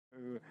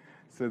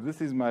So this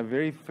is my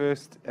very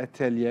first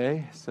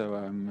atelier, so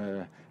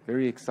I'm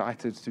very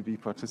excited to be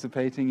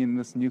participating in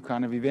this new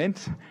kind of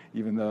event,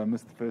 even though I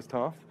missed the first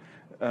half.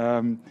 What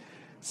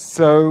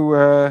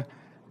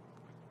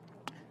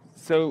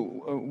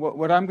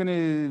I'm going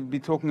to be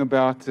talking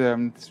about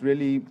is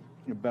really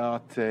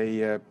about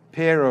a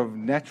pair of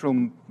natural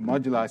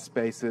moduli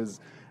spaces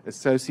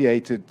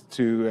associated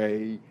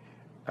to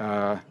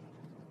a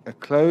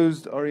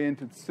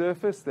closed-oriented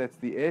surface, that's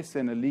the S,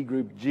 and a Lie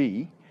group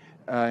G.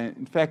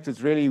 In fact,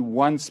 it's really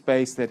one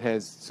space that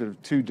has sort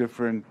of two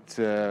different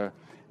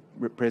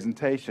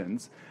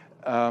representations.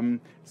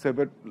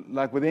 But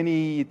like with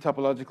any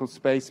topological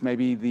space,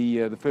 maybe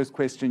the first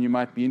question you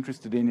might be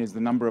interested in is the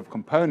number of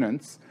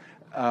components,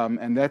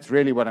 and that's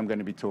really what I'm going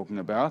to be talking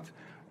about.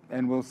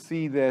 And we'll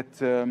see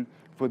that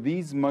for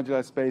these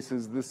modular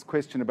spaces, this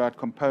question about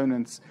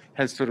components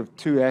has sort of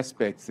two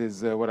aspects.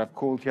 There's what I've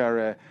called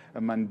here a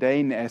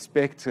mundane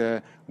aspect,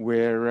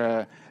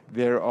 where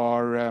there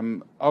are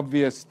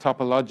obvious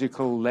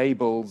topological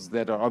labels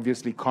that are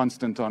obviously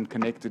constant on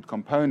connected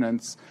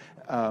components,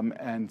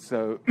 and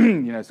so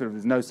sort of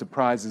there's no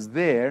surprises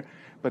there.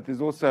 But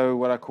there's also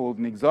what I called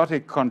an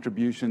exotic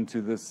contribution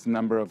to this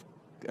number of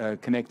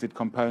connected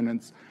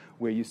components,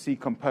 where you see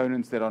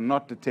components that are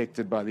not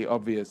detected by the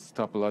obvious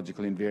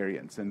topological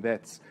invariants, and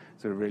that's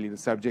sort of really the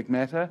subject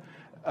matter.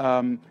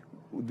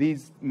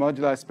 These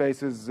modular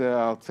spaces,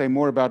 I'll say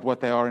more about what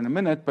they are in a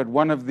minute, but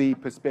one of the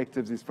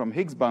perspectives is from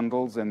Higgs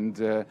bundles,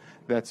 and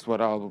that's what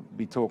I'll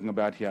be talking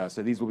about here.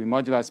 So these will be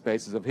modular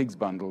spaces of Higgs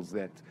bundles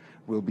that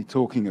we'll be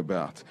talking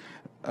about.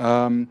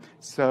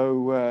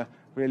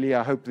 Really,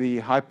 I hope the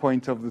high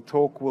point of the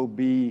talk will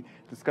be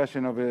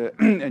discussion of a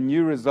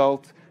new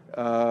result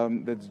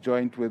that's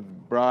joint with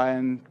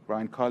Brian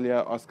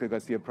Collier, Oscar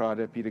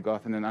Garcia-Prada, Peter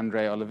Gothen, and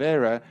Andre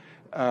Oliveira,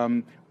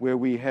 where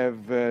we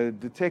have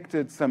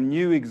detected some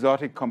new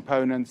exotic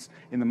components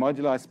in the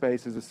modular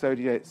spaces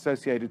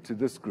associated to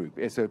this group,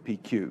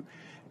 SOPQ.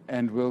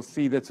 And we'll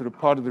see that sort of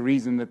part of the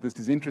reason that this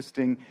is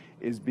interesting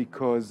is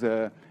because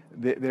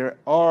there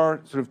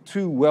are sort of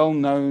two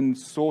well-known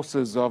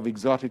sources of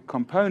exotic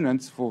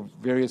components for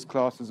various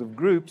classes of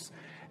groups,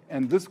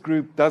 and this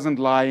group doesn't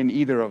lie in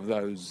either of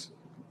those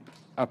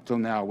up till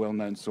now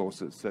well-known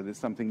sources. So there's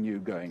something new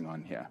going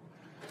on here.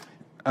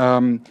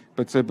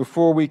 But so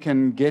before we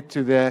can get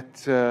to that,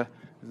 there's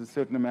a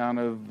certain amount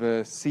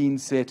of scene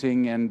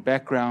setting and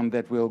background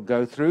that we'll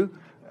go through.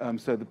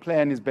 So the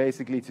plan is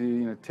basically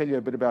to tell you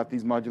a bit about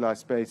these modular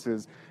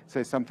spaces,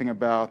 say something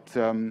about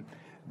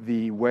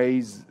the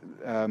ways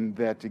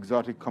that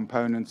exotic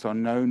components are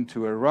known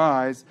to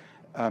arise,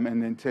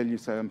 and then tell you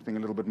something a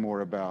little bit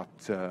more about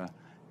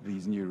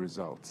these new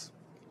results.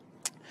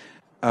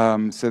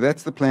 So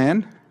that's the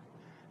plan.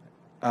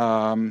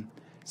 Let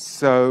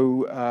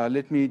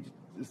me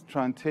just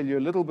try and tell you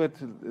a little bit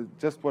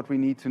just what we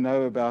need to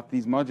know about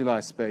these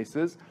modular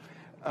spaces.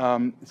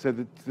 So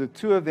the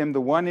two of them,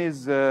 the one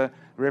is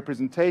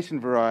representation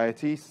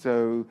variety,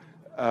 so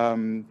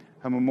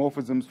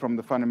homomorphisms from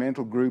the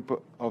fundamental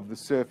group of the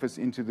surface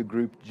into the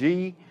group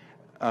G,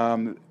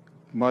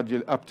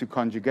 up to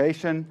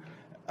conjugation.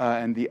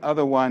 And the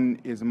other one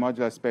is a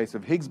modular space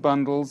of Higgs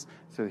bundles.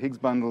 So Higgs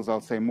bundles I'll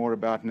say more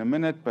about in a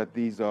minute, but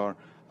these are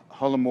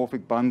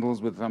holomorphic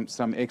bundles with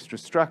some extra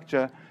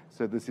structure.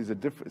 So this is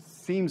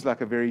seems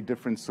like a very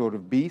different sort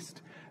of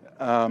beast.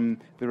 The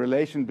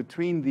relation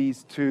between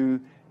these two,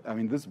 I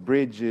mean, this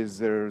bridge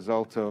is a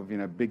result of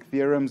big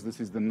theorems. This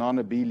is the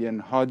non-abelian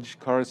Hodge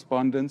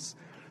correspondence.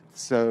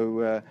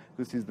 So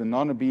this is the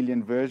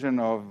non-abelian version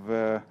of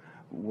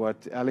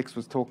what Alex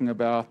was talking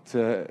about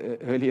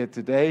earlier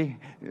today,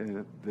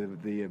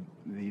 the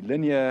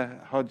linear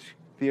Hodge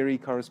theory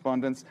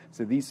correspondence.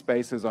 So these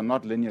spaces are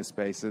not linear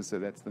spaces, so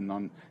that's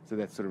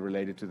sort of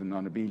related to the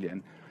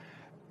non-abelian.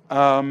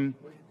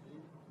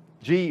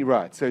 G,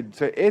 right. So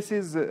S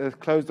is a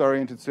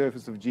closed-oriented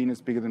surface of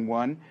genus bigger than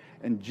 1,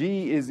 and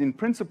G is in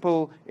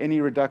principle any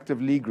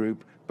reductive Lie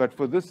group, but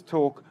for this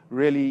talk,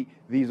 really,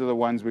 these are the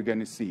ones we're going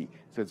to see.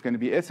 So it's going to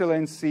be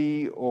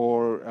SLNC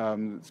or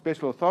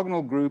special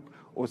orthogonal group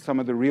or some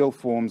of the real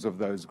forms of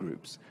those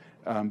groups.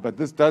 But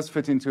this does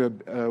fit into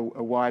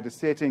a wider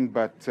setting,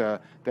 but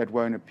that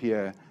won't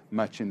appear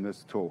much in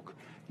this talk.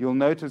 You'll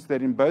notice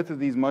that in both of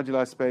these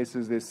modular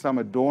spaces, there's some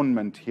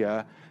adornment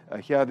here.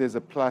 Here there's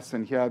a plus,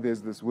 and here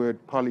there's this word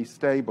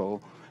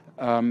polystable.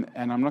 And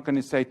I'm not going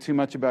to say too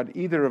much about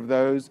either of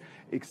those,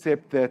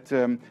 except that,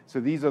 so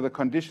these are the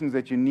conditions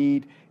that you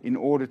need in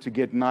order to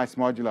get nice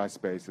modular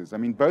spaces. I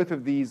mean, both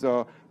of these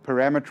are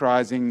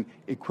parameterizing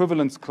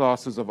equivalence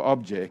classes of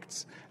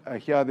objects.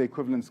 Here the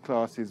equivalence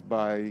class is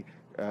by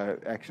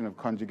action of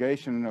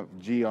conjugation of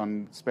G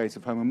on space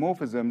of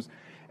homomorphisms.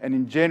 And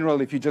in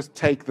general, if you just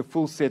take the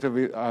full set of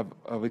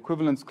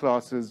equivalence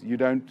classes, you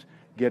don't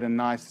get a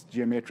nice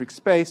geometric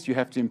space. You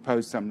have to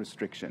impose some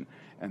restriction.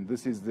 And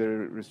this is the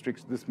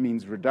restriction. This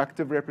means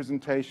reductive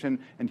representation,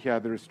 and here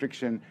the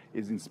restriction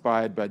is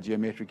inspired by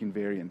geometric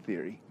invariant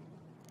theory.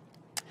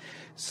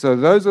 So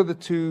those are the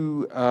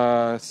two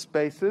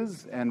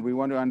spaces, and we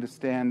want to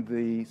understand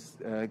the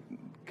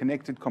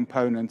connected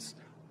components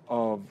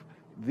of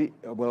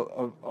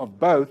of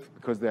both,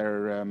 because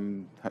they're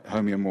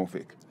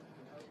homeomorphic.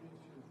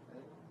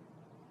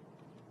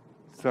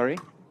 Sorry?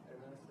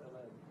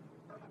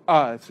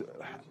 It's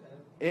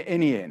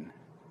any n.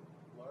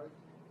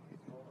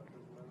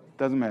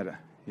 Doesn't matter.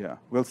 Yeah,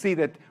 we'll see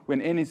that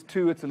when n is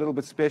 2, it's a little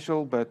bit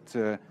special, but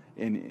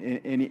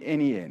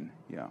any n.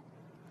 Yeah.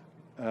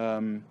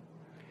 There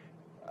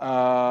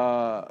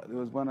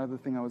was one other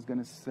thing I was going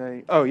to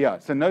say. Oh, yeah.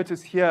 So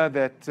notice here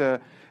that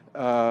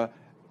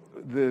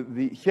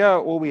here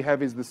all we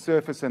have is the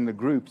surface and the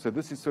group. So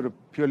this is sort of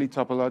purely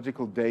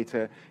topological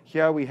data.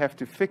 Here we have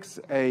to fix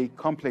a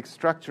complex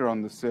structure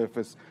on the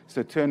surface,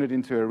 so turn it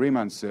into a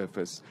Riemann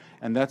surface.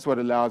 And that's what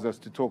allows us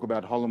to talk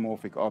about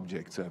holomorphic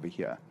objects over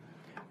here.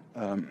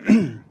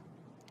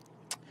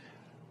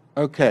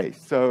 Okay,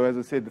 so as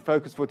I said, the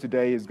focus for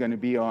today is going to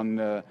be on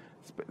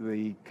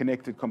the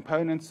connected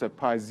components, so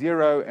pi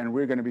 0, and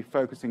we're going to be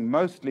focusing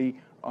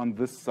mostly on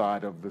this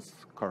side of this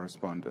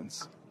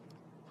correspondence.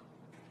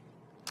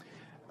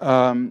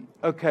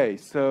 Okay,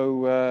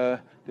 so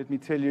let me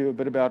tell you a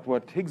bit about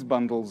what Higgs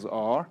bundles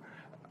are.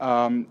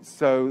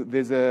 So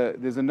there's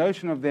a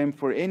notion of them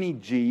for any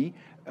G.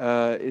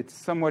 It's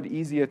somewhat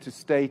easier to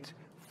state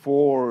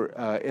for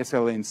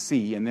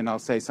SLNC, and then I'll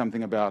say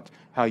something about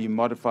how you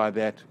modify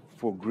that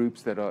for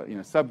groups that are,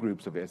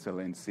 subgroups of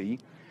SLNC.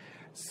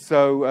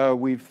 So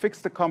we've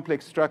fixed the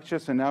complex structure,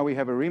 so now we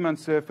have a Riemann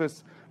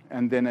surface,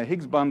 and then a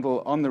Higgs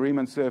bundle on the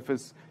Riemann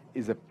surface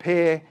is a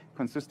pair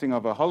consisting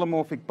of a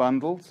holomorphic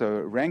bundle, so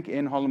rank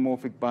n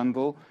holomorphic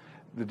bundle.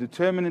 The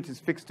determinant is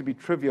fixed to be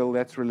trivial.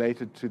 That's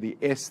related to the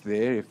S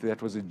there. If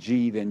that was a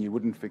G, then you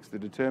wouldn't fix the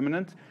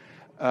determinant.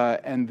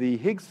 And the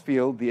Higgs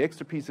field, the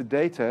extra piece of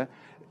data,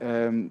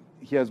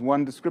 here's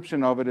one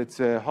description of it.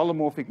 It's a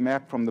holomorphic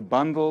map from the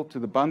bundle to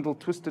the bundle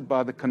twisted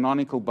by the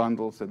canonical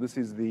bundle. So this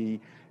is the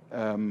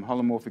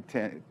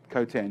holomorphic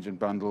cotangent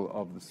bundle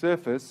of the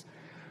surface,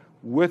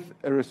 with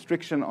a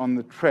restriction on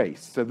the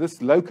trace. So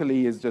this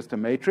locally is just a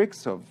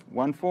matrix of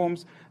one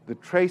forms. The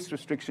trace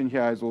restriction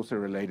here is also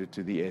related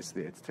to the S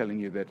there. It's telling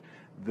you that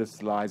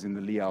this lies in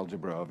the Lie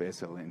algebra of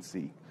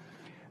SLNC.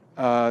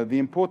 The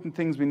important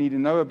things we need to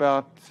know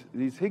about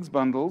these Higgs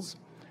bundles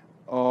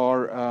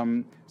are,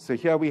 so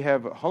here we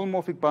have a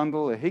holomorphic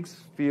bundle, a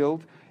Higgs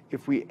field.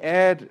 If we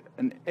add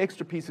an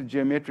extra piece of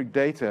geometric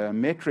data, a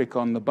metric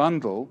on the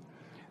bundle,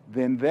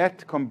 then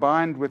that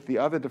combined with the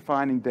other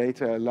defining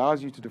data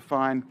allows you to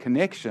define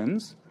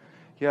connections.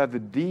 Here the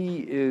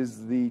D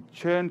is the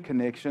Chern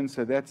connection,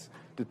 so that's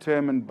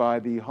determined by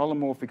the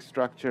holomorphic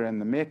structure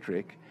and the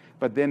metric,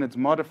 but then it's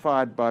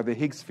modified by the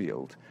Higgs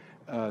field.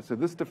 So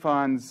this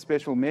defines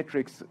special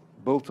metrics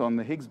built on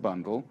the Higgs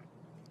bundle.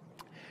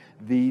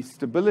 The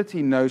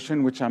stability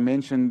notion, which I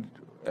mentioned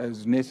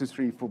as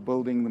necessary for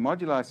building the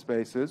moduli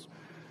spaces,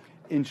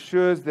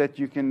 ensures that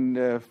you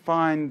can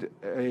find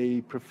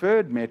a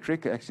preferred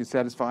metric, actually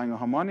satisfying a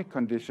harmonic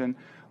condition,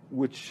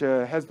 which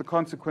has the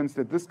consequence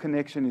that this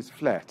connection is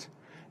flat.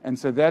 And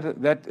so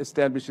that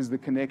establishes the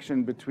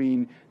connection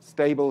between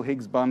stable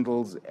Higgs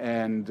bundles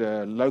and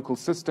local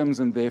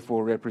systems, and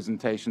therefore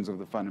representations of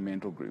the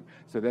fundamental group.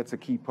 So that's a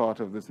key part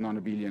of this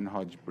non-abelian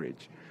Hodge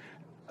bridge.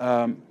 If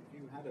you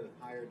had a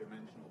higher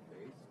dimensional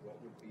base,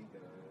 what would be the...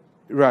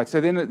 Right,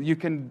 so then you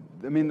can,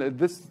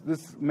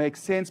 this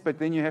makes sense, but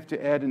then you have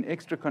to add an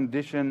extra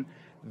condition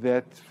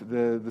that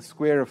the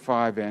square of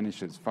phi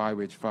vanishes, phi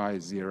which phi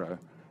is 0.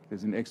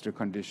 There's an extra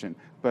condition.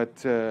 But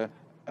it's not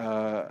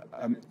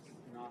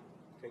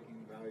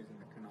taking values in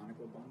the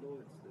canonical bundle,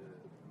 it's the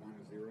 1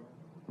 or 0?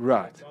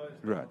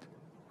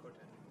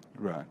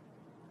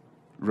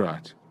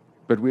 Right.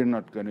 But we're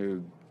not going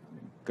to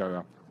go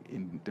up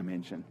in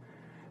dimension.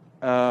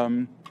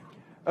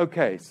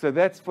 Okay, so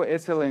that's for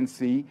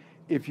SLNC.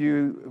 If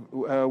you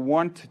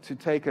want to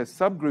take a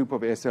subgroup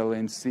of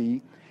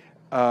SLNC,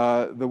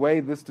 the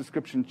way this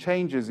description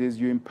changes is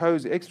you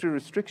impose extra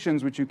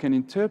restrictions which you can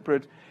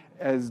interpret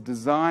as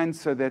designed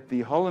so that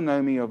the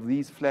holonomy of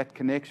these flat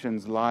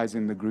connections lies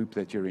in the group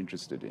that you're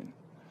interested in.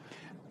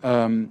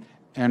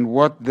 And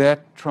what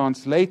that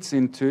translates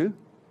into,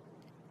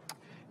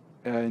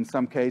 in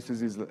some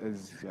cases, is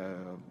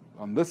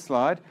on this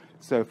slide.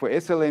 So for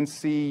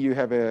SLNC, you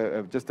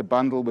have just a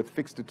bundle with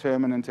fixed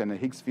determinant and a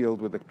Higgs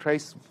field with a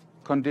trace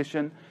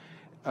condition.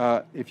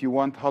 If you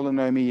want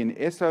holonomy in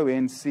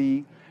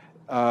SONC,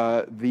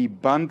 the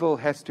bundle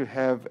has to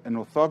have an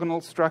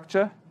orthogonal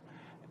structure,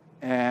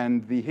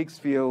 and the Higgs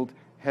field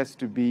has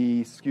to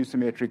be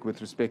skew-symmetric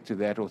with respect to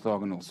that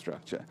orthogonal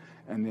structure.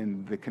 And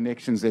then the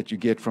connections that you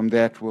get from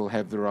that will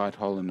have the right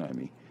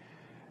holonomy.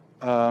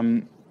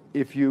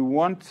 If you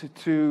want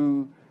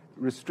to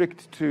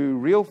restrict to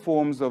real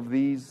forms of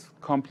these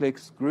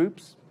complex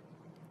groups,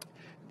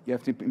 you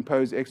have to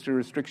impose extra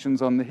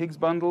restrictions on the Higgs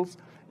bundles.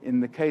 In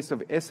the case of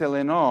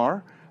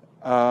SLNR,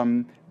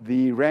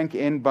 the rank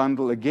n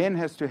bundle again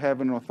has to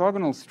have an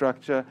orthogonal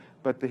structure,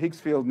 but the Higgs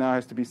field now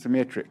has to be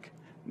symmetric,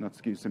 not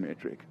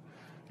skew-symmetric.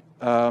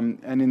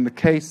 And in the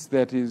case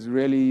that is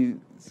really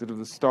sort of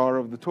the star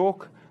of the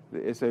talk, the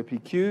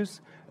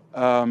SOPQs,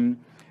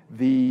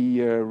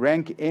 the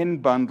rank n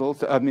bundle,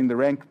 so, I mean the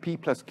rank p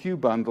plus q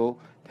bundle,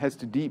 has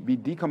to be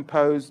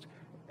decomposed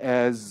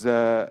as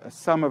a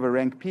sum of a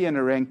rank p and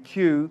a rank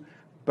q,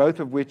 both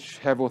of which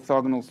have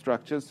orthogonal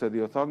structures. So the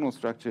orthogonal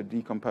structure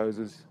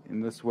decomposes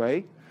in this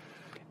way.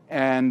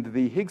 And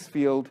the Higgs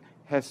field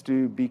has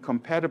to be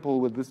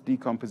compatible with this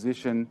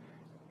decomposition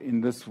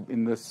in this,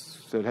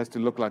 so it has to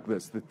look like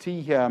this. The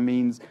T here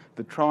means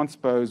the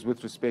transpose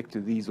with respect to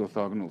these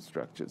orthogonal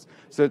structures.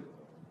 So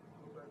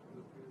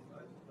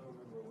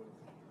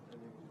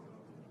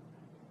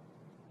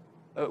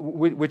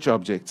which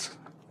objects?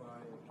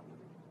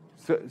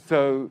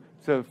 So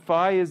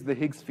phi is the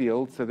Higgs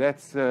field, so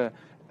that's a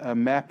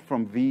map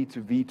from V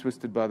to V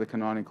twisted by the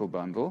canonical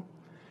bundle.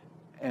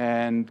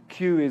 And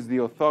Q is the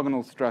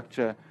orthogonal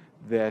structure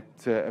that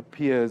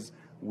appears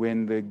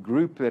when the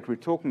group that we're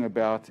talking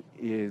about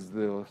is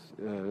the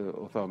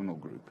orthogonal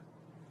group.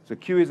 So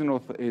Q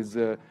is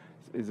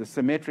a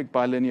symmetric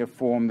bilinear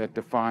form that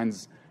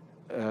defines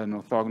an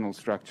orthogonal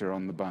structure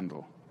on the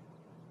bundle.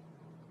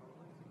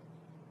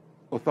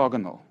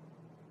 Orthogonal.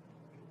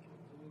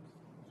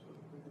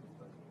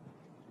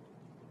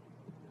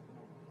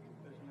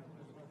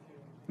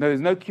 No,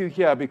 there's no Q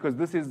here because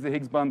this is the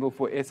Higgs bundle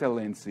for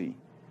SLNC.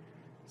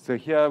 So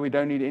here we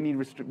don't need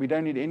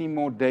any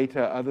more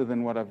data other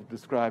than what I've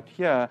described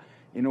here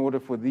in order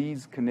for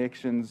these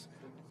connections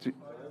to.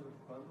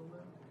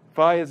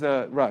 Phi is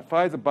a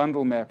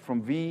bundle map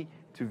from V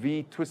to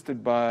V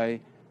twisted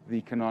by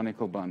the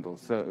canonical bundle.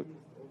 So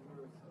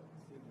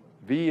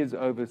V is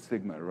over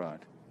sigma, right?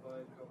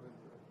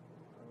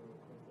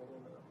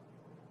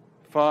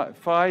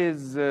 Phi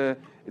is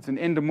it's an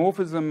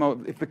endomorphism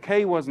of, if the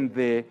K wasn't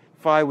there,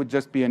 phi would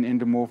just be an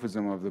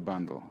endomorphism of the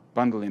bundle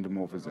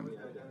endomorphism.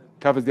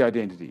 Covers the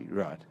identity,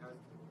 right?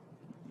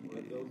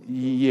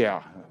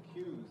 Yeah.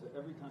 Q's,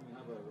 every time you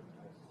have a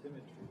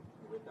symmetry,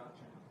 a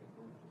reduction of the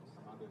group to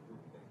some other group,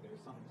 there's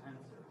some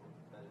tensor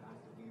that has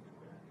to be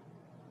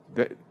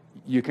there.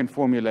 You can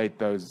formulate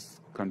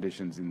those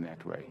conditions in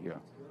that way, yeah.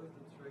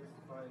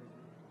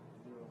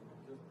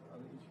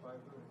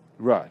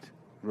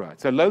 Right.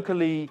 So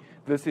locally,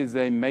 this is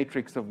a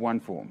matrix of one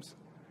forms.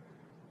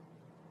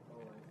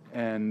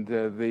 And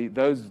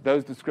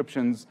those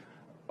descriptions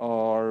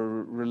are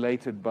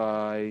related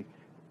by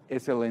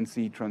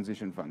SLNC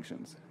transition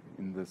functions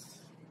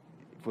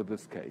for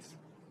this case.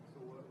 So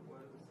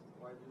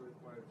why do you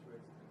require 2x?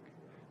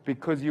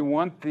 Because you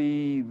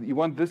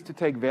want this to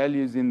take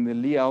values in the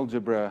Lie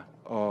algebra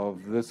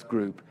of this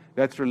group.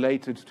 That's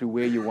related to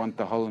where you want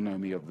the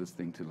holonomy of this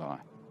thing to lie.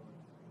 And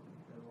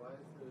why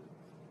is the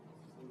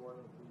C1 of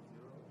V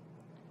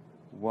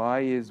 0? Y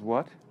is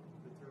what?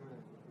 Determinant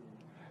of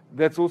V.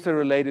 That's also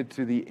related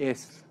to the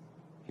S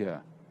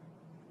here.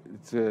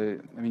 It's I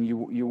mean,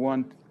 you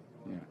want,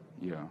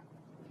 yeah.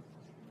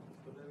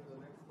 So then the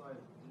next slide,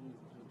 G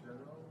is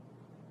general?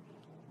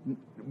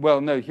 Well,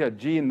 no, here,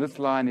 G in this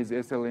line is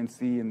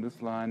SLNC, in this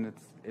line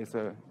it's SO.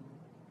 And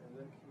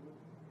then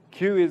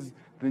Q? Q is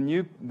the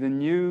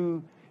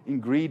new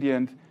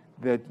ingredient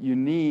that you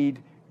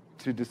need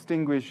to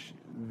distinguish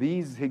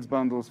these Higgs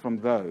bundles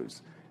from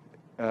those.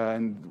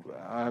 And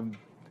I'm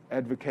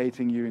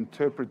advocating you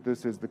interpret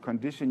this as the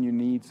condition you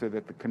need so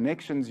that the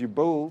connections you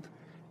build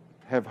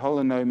have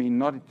holonomy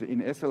not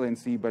in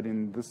SLNC but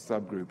in this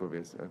subgroup of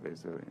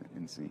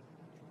SLNC.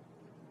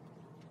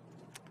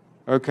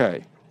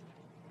 Okay.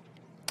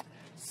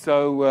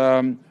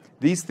 So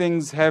these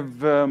things have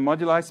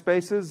moduli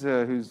spaces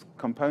whose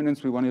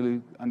components we want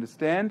to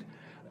understand.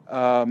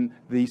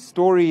 The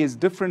story is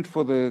different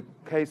for the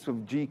case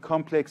of G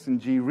complex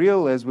and G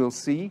real, as we'll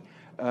see.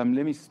 Let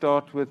me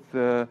start with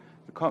the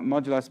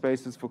moduli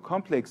spaces for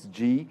complex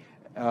G.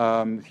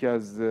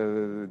 Here's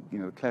the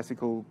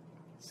classical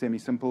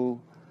semisimple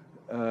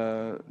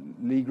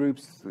Lie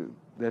groups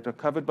that are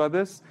covered by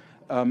this.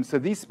 So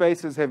these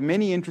spaces have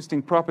many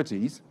interesting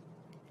properties.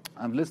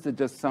 I've listed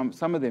just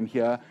some of them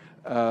here,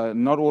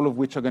 not all of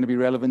which are going to be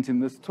relevant in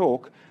this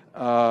talk.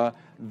 I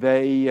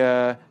mean,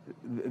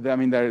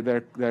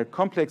 they're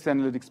complex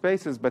analytic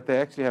spaces, but they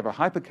actually have a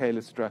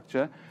hyperkähler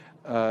structure.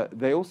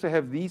 They also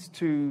have these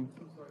two.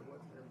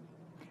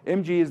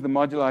 MG is the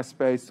moduli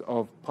space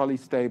of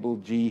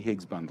polystable G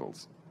Higgs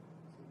bundles.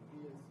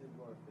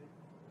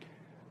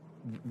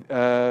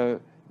 The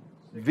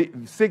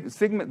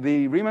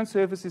Riemann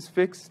surface is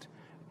fixed,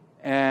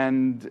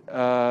 and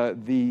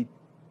the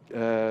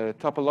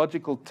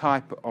topological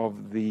type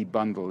of the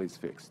bundle is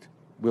fixed.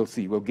 We'll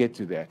see. We'll get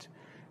to that.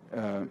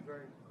 Very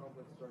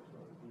complex structure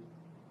of V.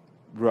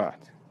 Right.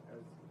 As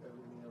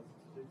everything else is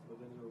fixed, but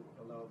then you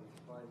allow the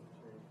phi to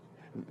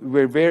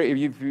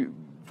change. We're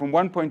from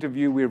one point of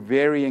view, we're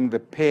varying the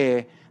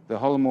pair, the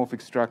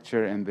holomorphic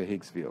structure, and the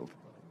Higgs field.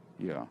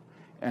 Yeah.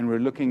 And we're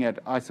looking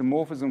at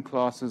isomorphism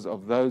classes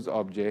of those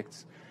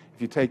objects.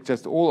 If you take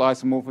just all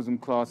isomorphism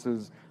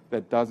classes,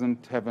 that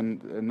doesn't have a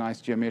nice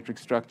geometric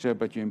structure,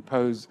 but you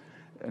impose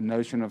a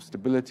notion of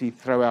stability,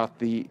 throw out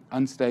the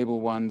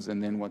unstable ones,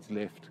 and then what's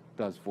left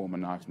does form a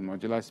nice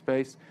moduli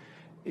space.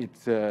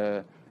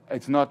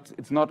 It's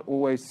not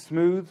always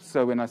smooth.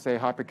 So when I say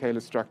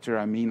hyperkähler structure,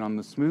 I mean on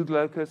the smooth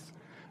locus.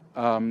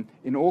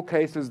 In all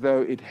cases,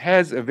 though, it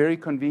has a very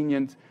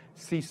convenient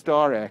C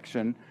star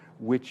action,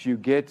 which you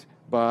get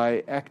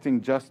by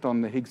acting just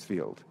on the Higgs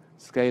field,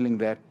 scaling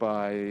that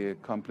by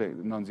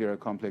non-zero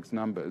complex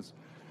numbers.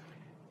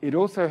 It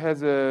also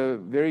has a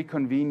very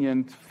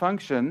convenient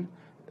function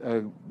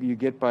you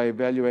get by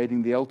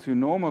evaluating the L2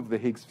 norm of the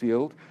Higgs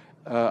field.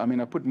 I mean,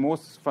 I put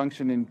Morse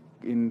function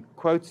in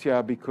quotes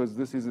here because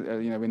this is,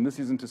 when this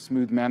isn't a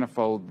smooth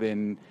manifold,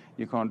 then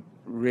you can't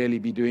really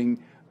be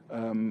doing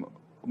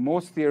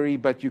Morse theory,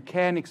 but you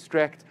can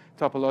extract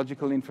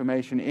topological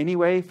information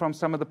anyway from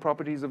some of the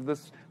properties of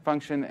this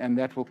function, and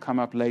that will come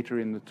up later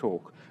in the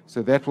talk.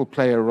 So that will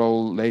play a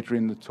role later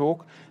in the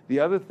talk. The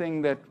other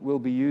thing that we'll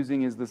be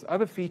using is this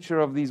other feature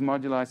of these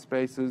moduli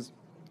spaces,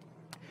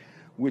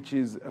 which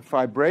is a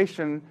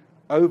fibration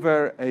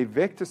over a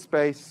vector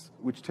space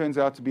which turns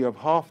out to be of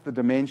half the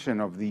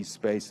dimension of these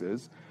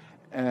spaces,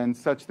 and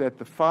such that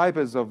the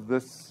fibers of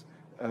this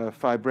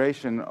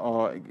fibration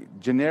are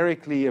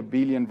generically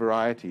abelian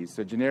varieties.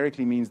 So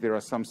generically means there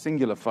are some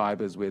singular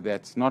fibers where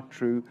that's not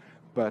true,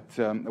 but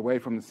away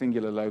from the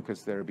singular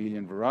locus, they're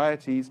abelian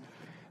varieties.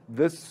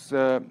 This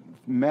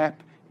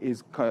map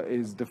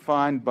is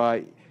defined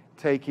by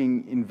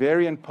taking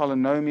invariant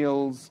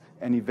polynomials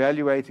and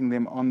evaluating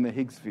them on the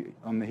Higgs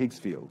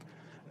field.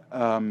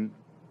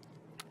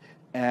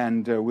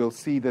 And we'll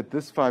see that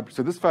this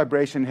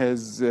vibration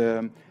has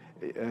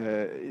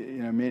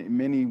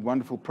many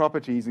wonderful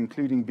properties,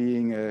 including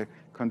being a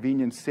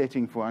convenient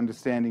setting for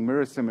understanding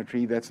mirror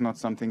symmetry. That's not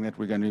something that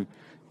we're going to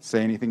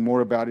say anything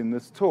more about in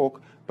this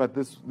talk, but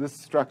this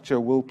structure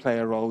will play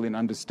a role in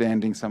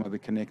understanding some of the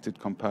connected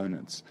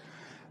components.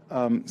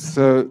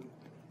 So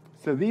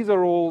these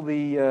are all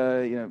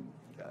the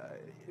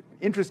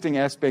interesting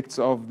aspects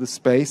of the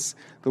space.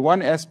 The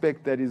one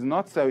aspect that is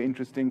not so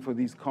interesting for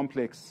these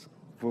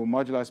for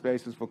moduli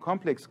spaces for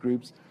complex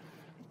groups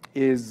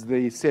is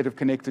the set of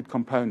connected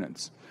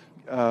components.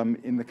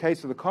 In the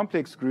case of the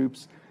complex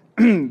groups,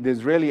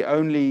 there's really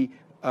only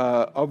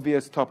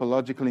obvious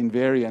topological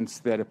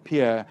invariants that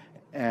appear,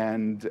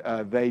 and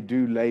they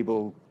do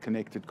label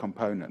connected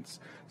components.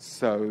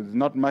 So there's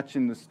not much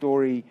in the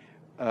story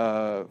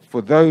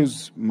for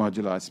those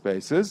moduli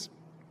spaces.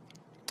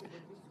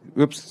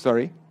 Oops,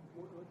 sorry.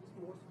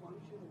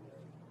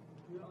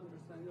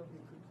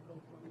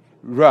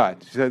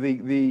 Right. So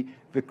the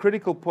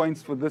critical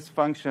points for this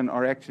function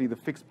are actually the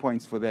fixed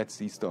points for that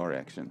C star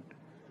action.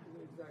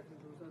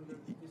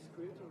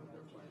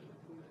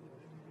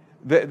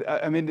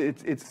 I mean,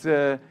 it's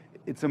a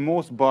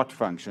Morse bot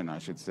function, I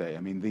should say. I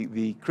mean,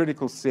 the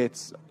critical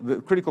sets,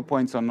 the critical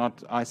points are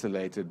not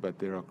isolated, but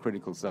there are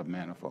critical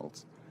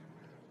submanifolds.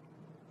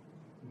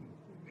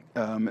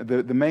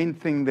 The main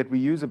thing that we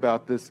use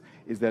about this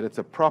is that it's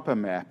a proper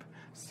map,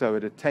 so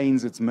it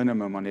attains its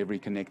minimum on every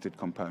connected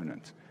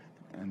component.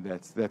 And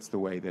that's the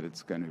way that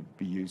it's going to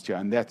be used here.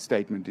 And that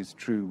statement is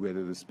true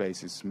whether the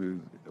space is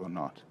smooth or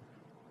not.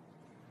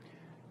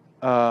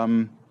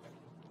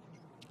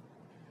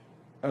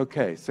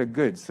 Okay, so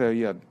good. So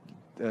yeah,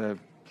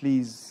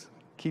 please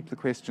keep the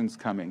questions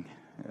coming.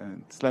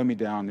 Slow me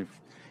down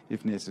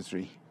if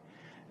necessary.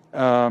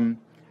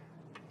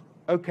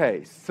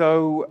 Okay,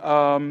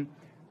 so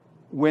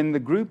when the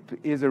group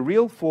is a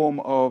real form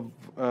of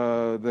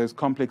those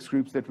complex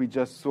groups that we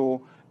just saw,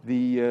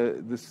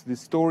 the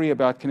story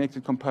about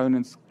connected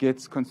components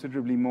gets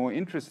considerably more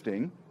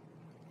interesting.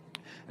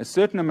 A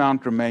certain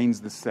amount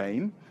remains the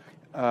same.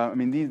 I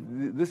mean,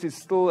 this is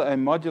still a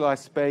moduli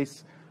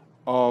space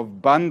of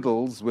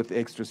bundles with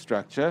extra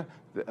structure,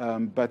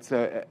 but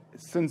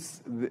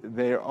since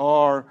there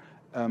are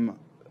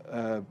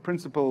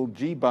principal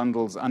G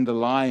bundles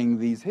underlying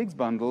these Higgs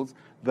bundles,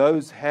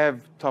 those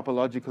have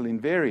topological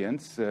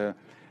invariants,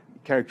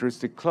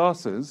 characteristic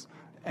classes,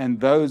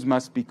 and those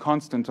must be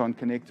constant on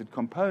connected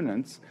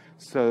components.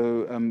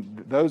 So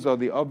those are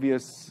the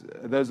obvious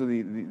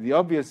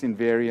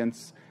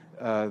invariants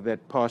that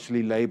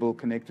partially label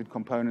connected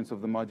components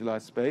of the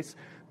moduli space.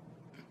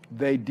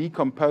 They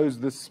decompose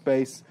this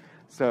space.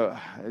 So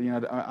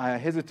I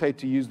hesitate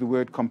to use the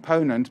word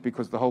component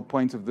because the whole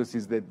point of this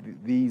is that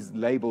these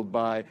labeled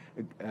by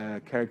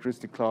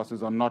characteristic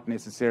classes are not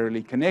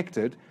necessarily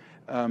connected.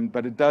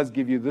 But it does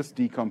give you this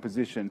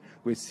decomposition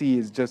where C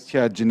is just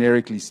here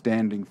generically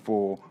standing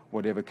for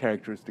whatever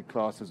characteristic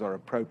classes are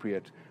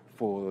appropriate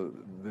for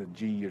the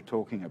G you're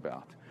talking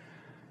about.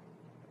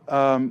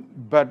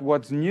 But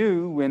what's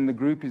new when the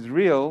group is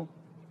real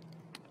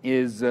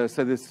is, so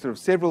there's sort of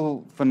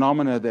several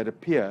phenomena that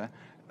appear.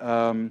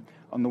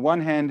 On the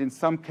one hand, in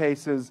some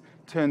cases,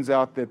 turns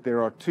out that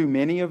there are too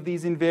many of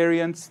these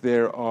invariants.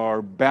 There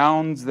are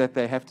bounds that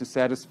they have to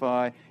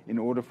satisfy in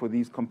order for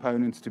these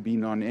components to be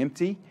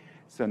non-empty.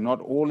 So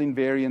not all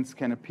invariants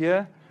can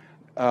appear.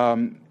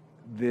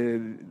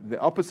 The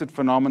opposite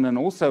phenomenon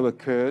also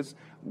occurs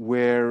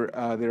where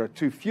there are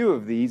too few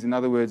of these. In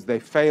other words, they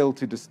fail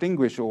to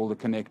distinguish all the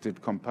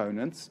connected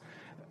components.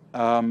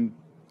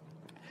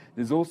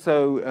 There's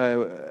also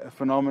a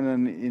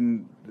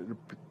phenomenon that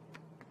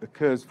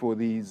occurs for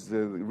these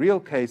real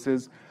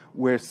cases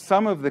where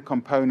some of the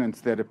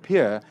components that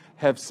appear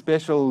have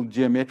special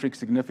geometric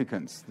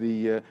significance.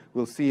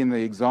 We'll see in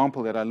the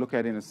example that I look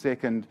at in a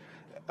second,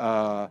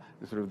 the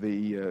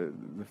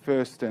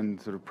first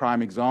and sort of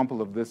prime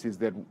example of this is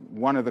that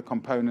one of the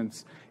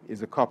components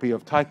is a copy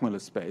of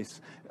Teichmuller space,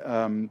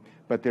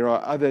 but there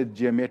are other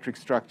geometric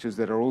structures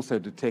that are also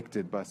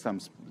detected by some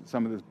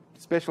of the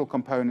special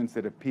components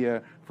that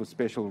appear for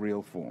special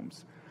real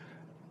forms.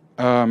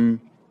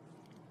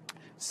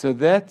 So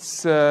that's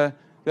sort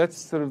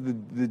of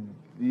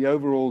the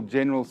overall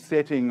general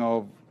setting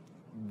of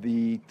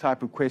the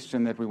type of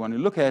question that we want to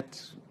look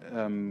at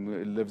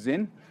lives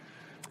in.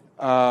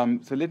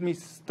 So let me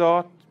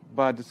start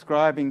by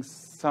describing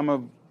some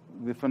of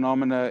the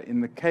phenomena in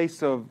the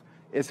case of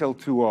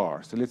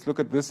SL2R. So let's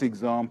look at this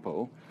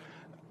example.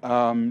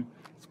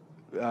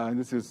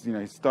 This is,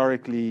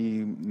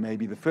 historically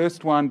maybe the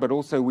first one, but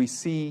also we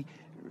see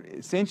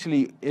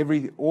essentially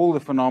all the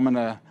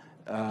phenomena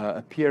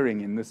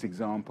appearing in this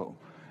example.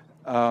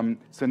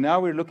 So now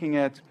we're looking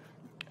at,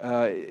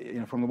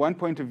 from the one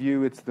point of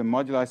view, it's the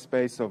moduli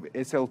space of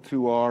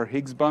SL2R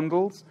Higgs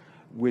bundles,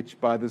 which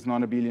by this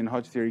non-abelian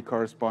Hodge theory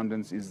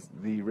correspondence is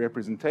the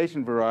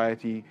representation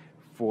variety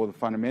for the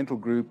fundamental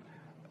group.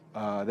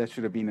 That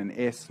should have been an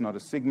S, not a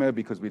sigma,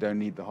 because we don't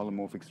need the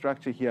holomorphic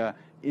structure here,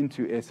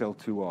 into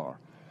SL2R.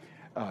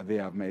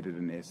 There, I've made it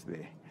an S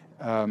there.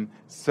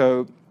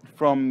 So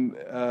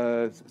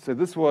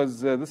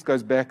this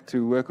goes back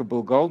to work of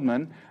Bill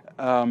Goldman,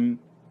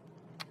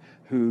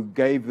 who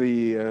gave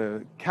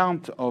the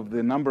count of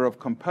the number of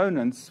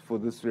components for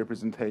this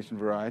representation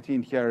variety,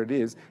 and here it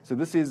is. So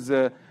this is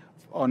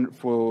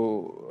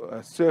for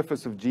a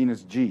surface of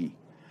genus G.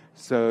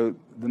 So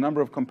the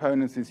number of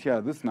components is here,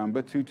 this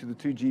number, 2 to the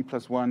 2g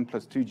plus 1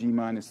 plus 2g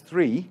minus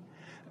 3.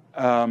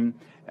 And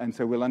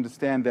so we'll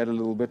understand that a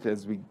little bit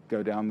as we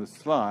go down the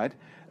slide.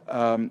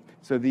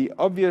 So the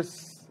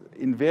obvious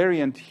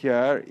invariant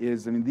here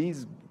is,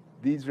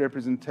 these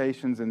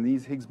representations and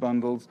these Higgs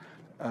bundles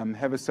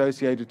have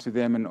associated to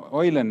them an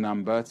Euler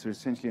number. So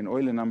essentially an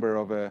Euler number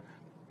of a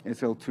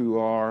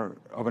SL2R,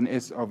 of an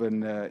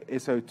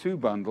SO2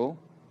 bundle.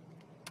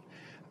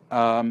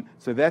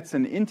 So that's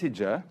an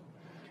integer.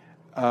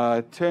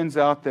 Turns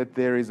out that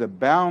there is a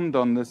bound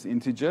on this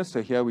integer.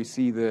 So here we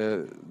see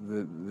the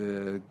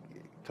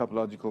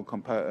topological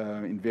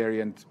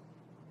invariant,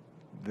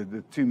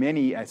 the too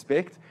many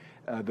aspect.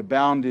 The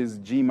bound is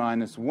g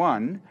minus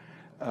 1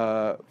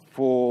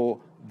 for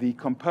the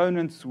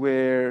components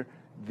where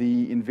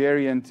the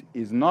invariant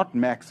is not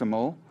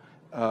maximal.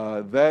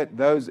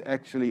 Those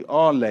actually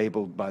are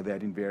labeled by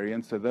that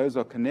invariant, so those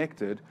are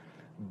connected.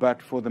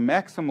 But for the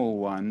maximal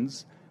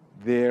ones,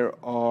 there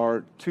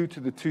are 2 to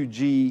the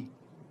 2g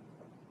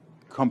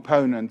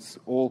components,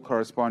 all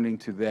corresponding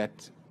to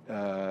that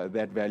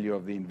value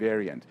of the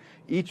invariant,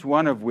 each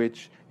one of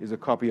which is a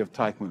copy of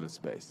Teichmuller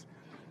space.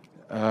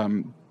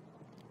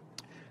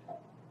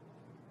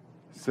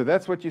 So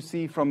that's what you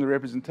see from the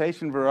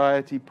representation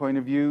variety point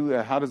of view.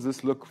 How does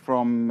this look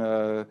from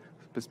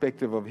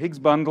perspective of Higgs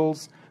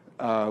bundles,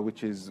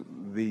 which is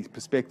the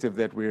perspective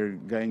that we're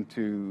going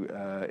to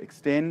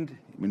extend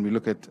when we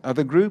look at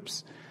other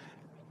groups?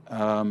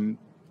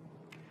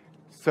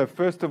 So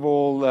first of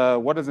all,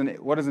 what does an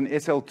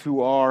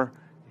SL2R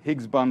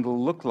Higgs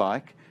bundle look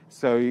like?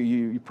 So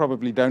you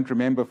probably don't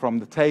remember from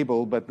the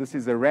table, but this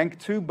is a rank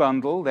 2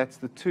 bundle. That's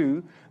the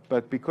 2.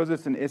 But because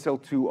it's an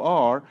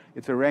SL2R,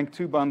 it's a rank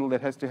 2 bundle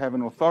that has to have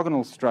an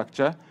orthogonal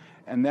structure,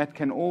 and that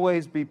can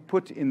always be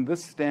put in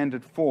this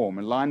standard form,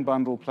 a line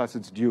bundle plus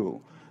its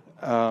dual.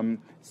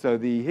 So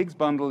the Higgs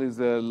bundle is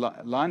a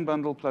line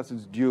bundle plus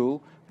its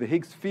dual. The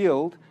Higgs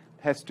field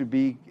has to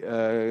be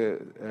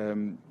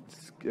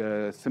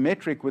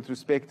symmetric with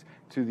respect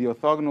to the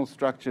orthogonal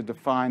structure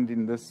defined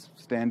in this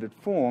standard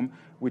form,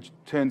 which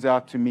turns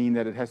out to mean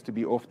that it has to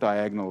be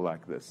off-diagonal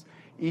like this.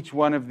 Each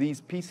one of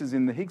these pieces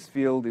in the Higgs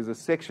field is a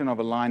section of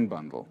a line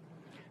bundle,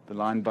 the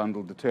line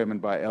bundle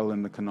determined by L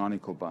in the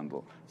canonical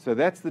bundle. So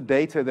that's the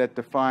data that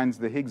defines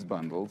the Higgs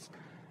bundles.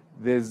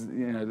 There's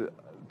the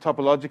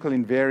topological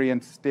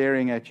invariant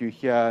staring at you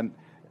here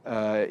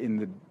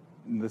in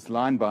this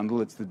line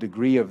bundle. It's the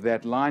degree of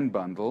that line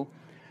bundle.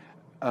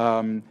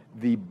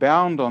 The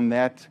bound on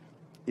that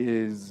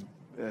is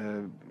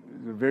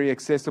very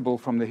accessible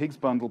from the Higgs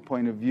bundle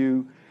point of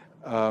view,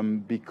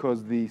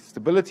 because the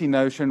stability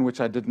notion, which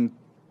I didn't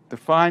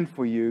define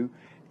for you,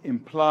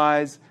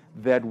 implies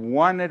that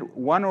one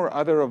or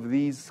other of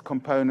these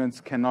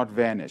components cannot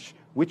vanish.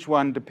 Which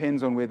one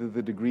depends on whether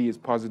the degree is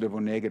positive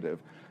or negative.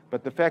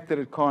 But the fact that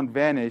it can't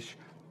vanish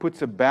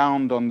puts a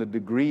bound on the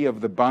degree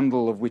of the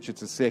bundle of which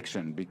it's a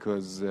section,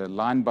 because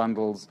line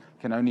bundles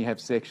can only have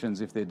sections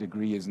if their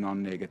degree is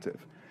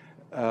non-negative.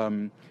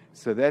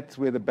 So that's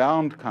where the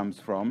bound comes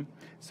from.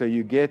 So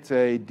you get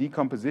a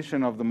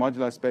decomposition of the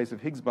modular space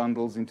of Higgs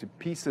bundles into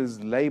pieces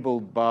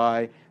labeled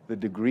by the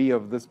degree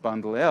of this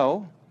bundle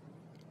L.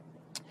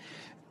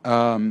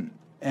 And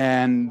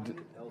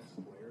L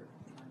squared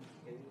times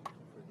K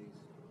for these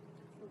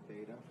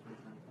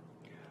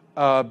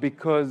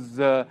Because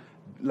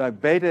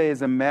like beta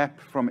is a map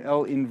from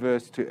L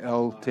inverse to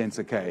L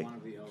tensor K. One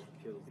of the L's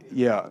kills the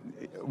Yeah.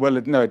 Well,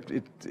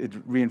 it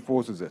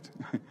reinforces it.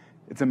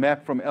 It's a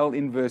map from L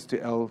inverse to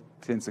L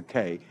tensor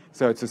K.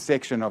 So it's a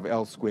section of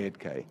L squared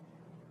K.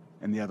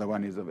 And the other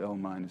one is of L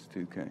minus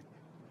 2K.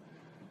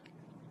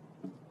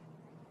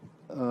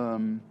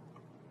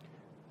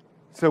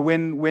 So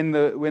when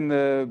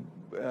the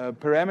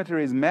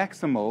parameter is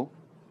maximal,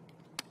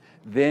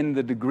 then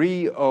the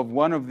degree of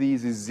one of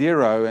these is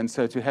 0, and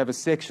so to have a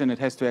section, it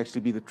has to actually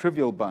be the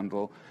trivial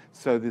bundle.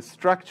 So the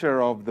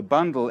structure of the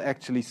bundle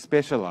actually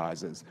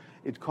specializes.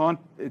 It's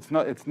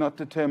not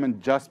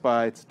determined just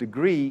by its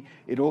degree.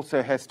 It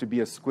also has to be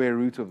a square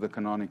root of the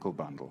canonical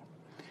bundle.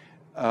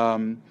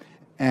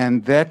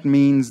 And that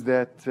means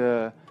that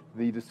the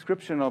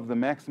description of the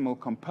maximal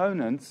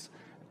components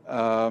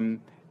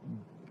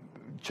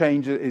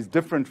is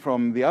different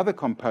from the other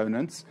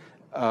components.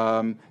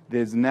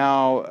 There's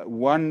now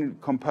one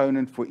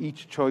component for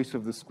each choice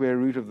of the square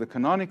root of the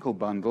canonical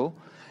bundle,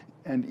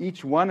 and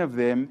each one of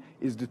them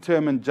is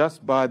determined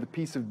just by the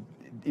piece of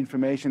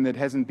information that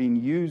hasn't been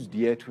used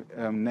yet,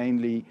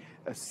 namely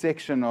a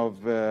section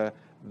of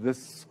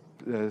this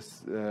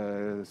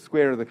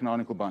square of the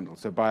canonical bundle,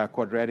 so by a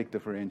quadratic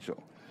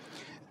differential.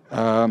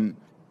 So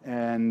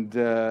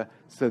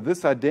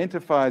this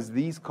identifies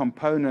these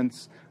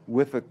components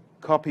with a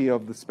copy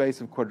of the space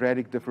of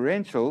quadratic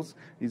differentials.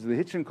 These are the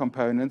Hitchin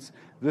components.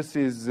 This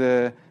is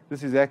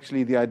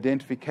actually the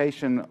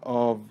identification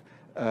of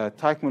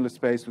Teichmuller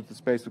space with the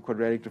space of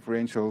quadratic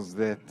differentials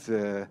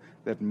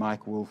that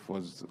Mike Wolf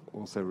was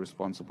also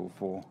responsible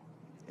for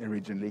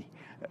originally.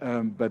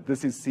 But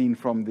this is seen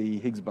from the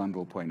Higgs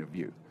bundle point of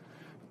view.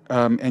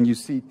 And you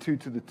see 2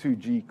 to the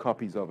 2G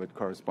copies of it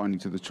corresponding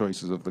to the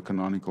choices of the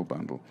canonical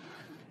bundle.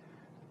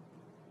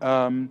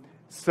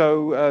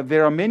 So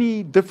there are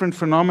many different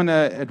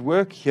phenomena at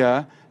work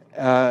here,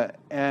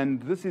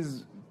 and this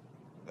is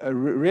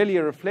really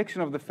a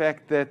reflection of the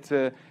fact that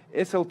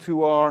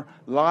SL2R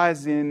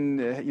lies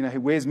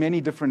in, wears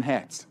many different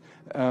hats.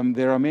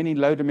 There are many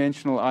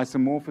low-dimensional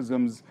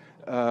isomorphisms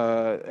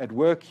at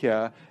work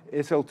here.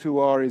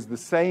 SL2R is the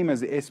same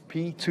as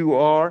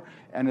SP2R,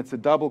 and it's a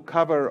double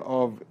cover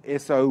of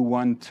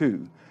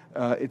SO12.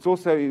 It's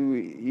also,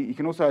 you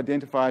can also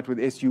identify it with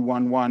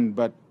SU11,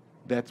 but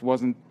that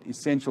wasn't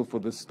essential for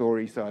this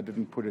story, so I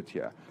didn't put it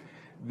here.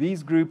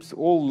 These groups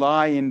all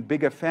lie in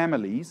bigger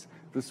families.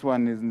 This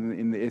one is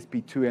in the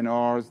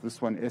SP2NRs, this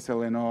one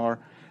SLNR.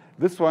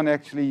 This one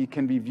actually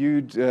can be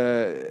viewed,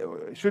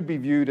 should be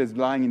viewed as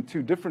lying in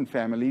 2 different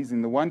families.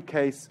 In the one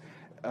case,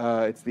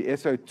 it's the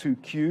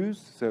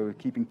SO2Qs, so we're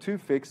keeping 2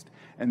 fixed,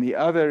 and the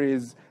other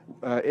is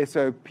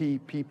SOP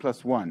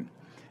plus 1.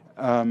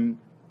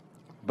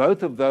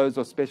 Both of those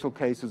are special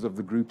cases of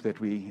the group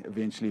that we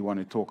eventually want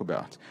to talk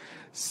about.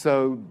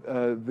 So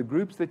the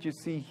groups that you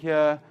see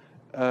here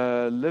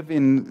live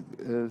in,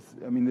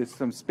 there's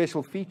some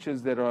special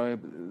features that are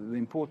the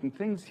important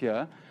things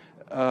here.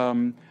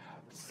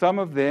 Some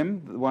of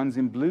them, the ones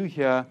in blue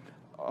here,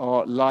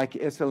 are like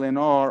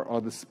SLNR,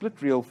 are the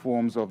split real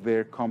forms of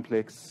their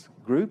complex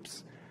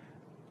groups,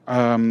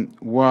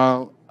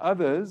 while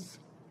others,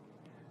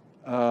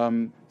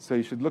 so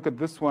you should look at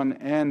this one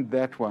and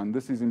that one.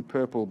 This is in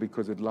purple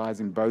because it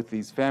lies in both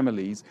these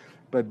families.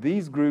 But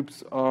these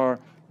groups are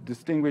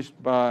distinguished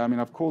by,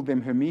 I've called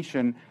them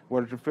Hermitian.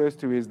 What it refers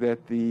to is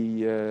that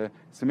the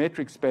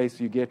symmetric space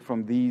you get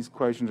from these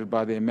quotiented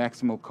by their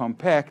maximal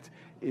compact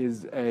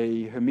is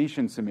a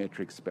Hermitian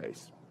symmetric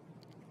space.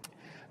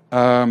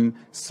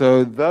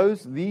 So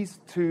these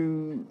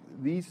two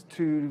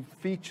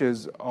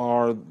features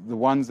are the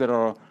ones that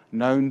are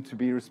known to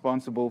be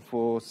responsible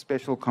for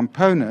special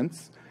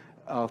components.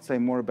 I'll say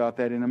more about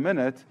that in a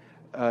minute.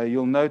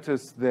 You'll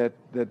notice that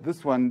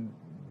this one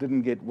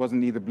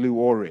wasn't either blue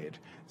or red.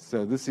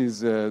 So this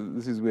is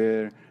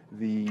where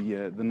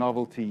the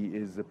novelty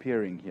is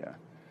appearing here.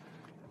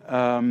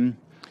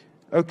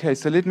 Okay,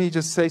 so let me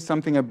just say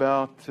something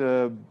about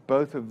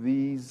both of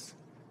these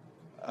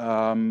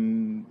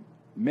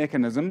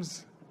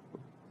mechanisms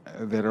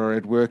that are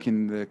at work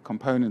in the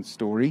component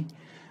story.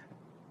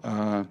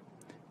 Let's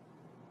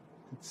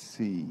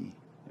see.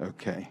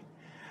 Okay.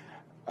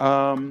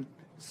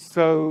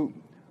 So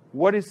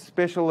what is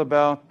special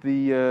about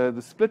the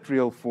split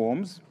real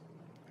forms?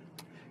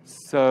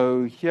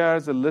 So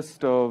here's a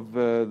list of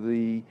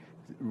the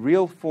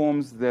real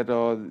forms that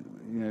are,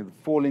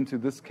 fall into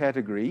this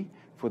category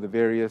for the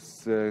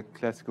various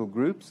classical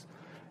groups.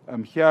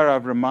 Here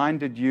I've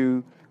reminded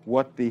you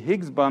what the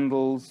Higgs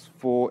bundles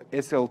for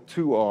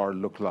SL2R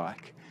look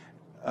like.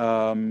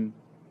 What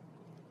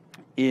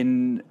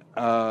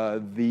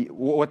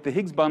the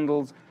Higgs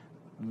bundles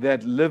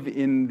that live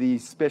in the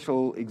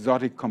special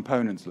exotic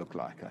components look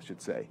like, I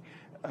should say.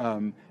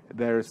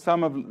 There are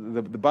some of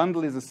the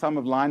bundle is a sum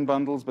of line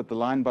bundles, but the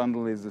line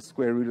bundle is the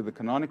square root of the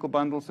canonical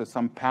bundle, so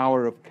some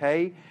power of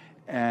k,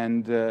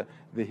 and the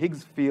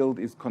Higgs field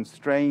is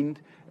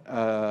constrained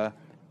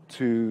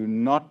to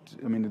not,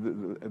 I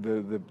mean,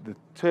 the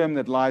term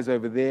that lies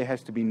over there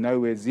has to be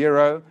nowhere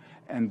zero,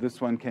 and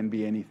this one can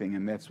be anything,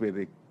 and that's where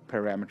the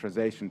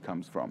parameterization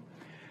comes from.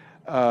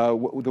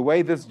 The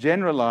way this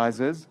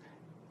generalizes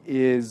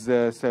is,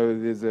 so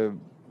there's a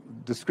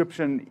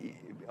description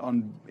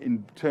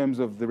in terms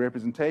of the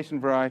representation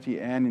variety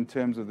and in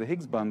terms of the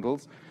Higgs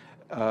bundles.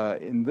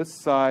 In this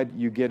side,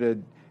 you get a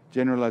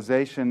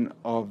generalization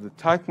of the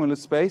Teichmuller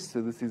space.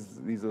 So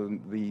these are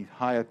the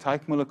higher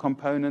Teichmuller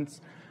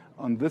components.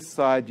 On this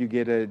side, you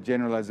get a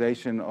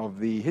generalization of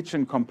the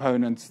Hitchin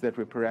components that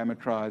were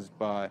parameterized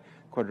by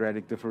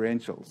quadratic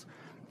differentials.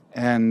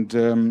 And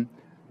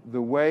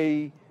the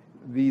way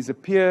these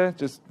appear,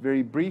 just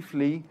very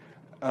briefly,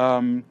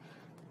 the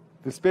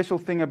special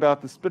thing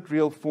about the split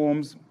real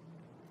forms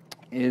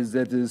is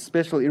that there's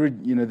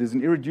there's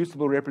an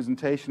irreducible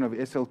representation of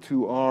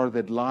SL2R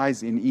that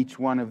lies in each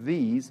one of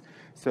these.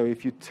 So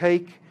if you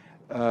take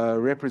a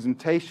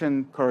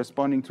representation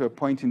corresponding to a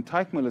point in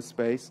Teichmuller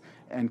space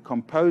and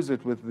compose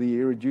it with the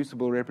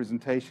irreducible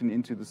representation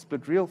into the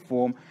split real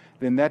form,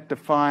 then that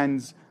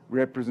defines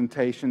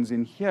representations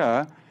in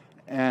here,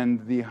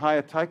 and the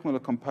higher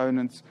Teichmuller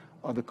components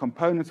are the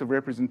components of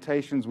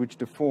representations which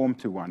deform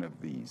to one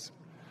of these.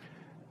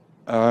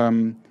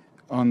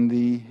 On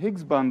the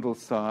Higgs bundle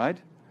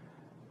side,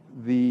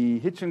 the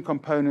Hitchin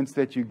components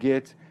that you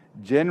get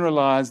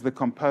generalize the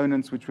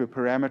components which were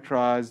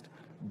parameterized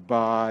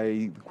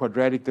by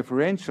quadratic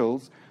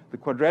differentials. The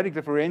quadratic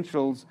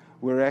differentials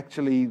were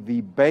actually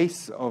the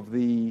base of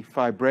the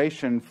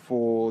fibration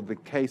for the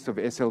case of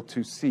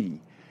SL2C.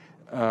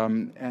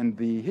 And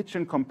the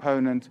Hitchin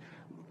component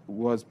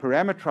was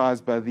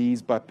parameterized by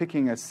these by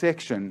picking a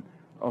section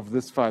of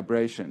this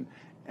fibration.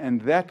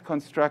 And that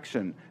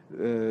construction,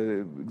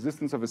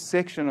 existence of a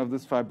section of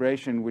this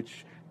fibration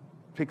which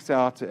picks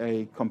out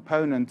a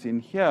component in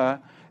here,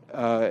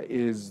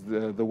 is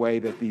the way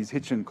that these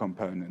Hitchin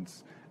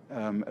components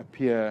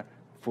appear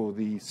for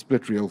the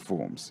split real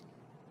forms.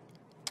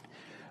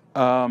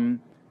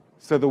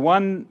 So the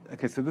one,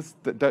 okay, so this,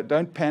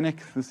 don't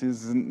panic. This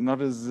is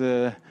not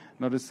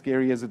as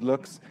scary as it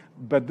looks.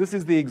 But this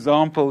is the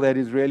example that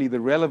is really the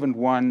relevant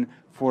one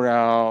for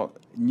our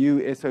new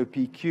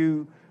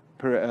SOPQ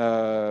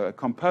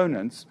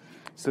components.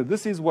 So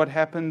this is what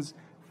happens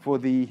for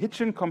the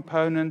Hitchin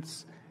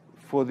components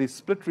for the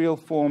split real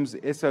forms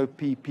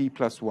SOPP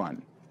plus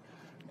 1.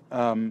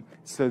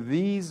 So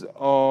these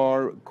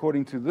are,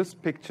 according to this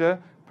picture,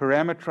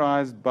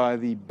 parameterized by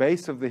the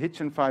base of the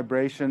Hitchin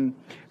fibration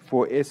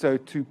for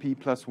SO2P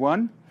plus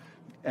 1.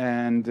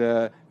 And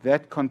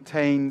that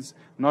contains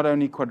not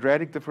only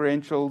quadratic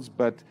differentials,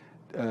 but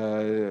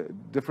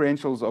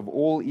differentials of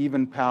all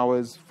even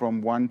powers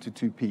from 1 to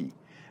 2p.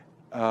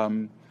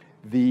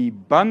 The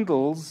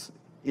bundles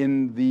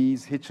in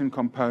these Hitchin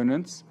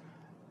components,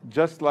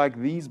 just like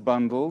these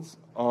bundles,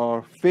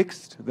 are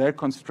fixed. They're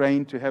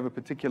constrained to have a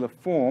particular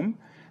form.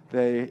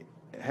 They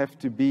have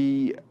to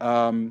be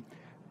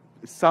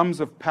sums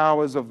of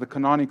powers of the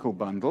canonical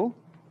bundle.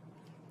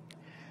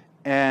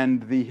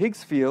 And the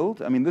Higgs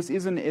field, I mean, this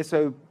is an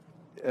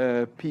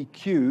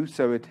SOPQ,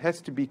 so it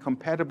has to be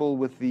compatible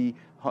with the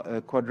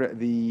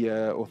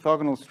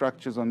orthogonal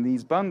structures on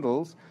these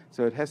bundles.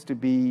 So it has to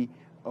be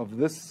of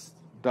this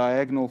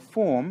diagonal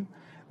form.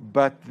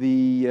 But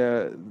the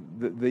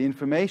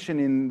information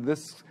in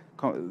this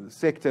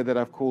sector that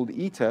I've called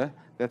eta,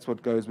 that's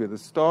what goes where the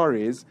star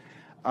is,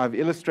 I've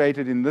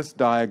illustrated in this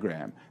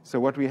diagram. So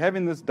what we have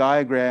in this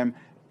diagram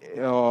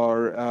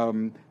are,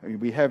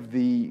 we have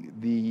the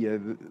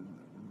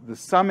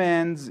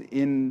summands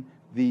in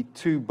the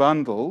two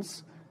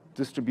bundles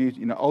distribute,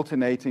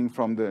 alternating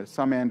from the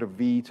summand of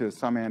V to the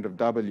summand of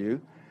W.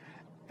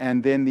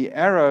 And then the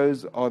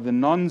arrows are the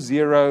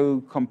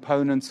non-zero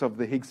components of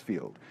the Higgs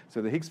field.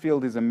 So the Higgs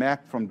field is a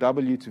map from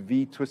W to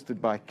V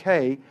twisted by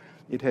K.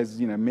 It has,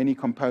 many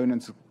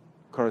components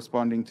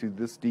corresponding to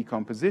this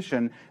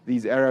decomposition.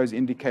 These arrows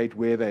indicate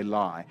where they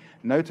lie.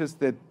 Notice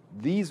that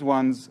these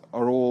ones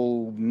are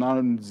all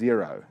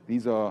non-zero.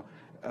 These are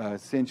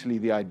essentially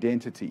the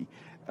identity.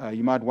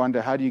 You might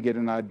wonder, how do you get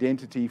an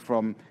identity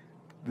from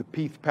the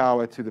pth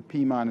power to the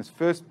p minus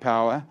first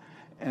power?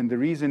 And the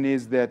reason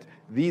is that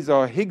these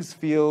are Higgs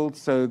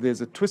fields, so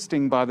there's a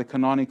twisting by the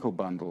canonical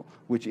bundle,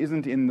 which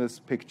isn't in this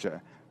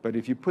picture. But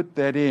if you put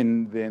that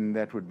in, then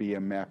that would be a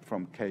map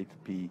from k to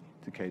p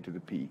to k to the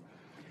p.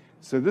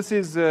 So this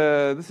is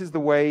the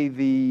way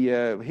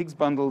the Higgs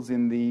bundles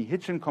in the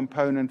Hitchin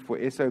component for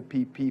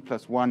SOPP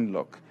plus 1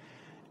 look.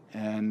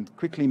 And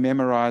quickly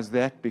memorize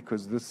that,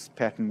 because this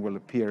pattern will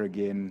appear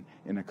again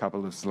in a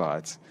couple of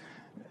slides.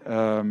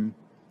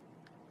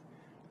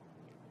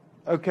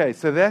 Okay,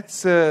 so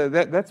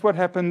that's what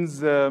happens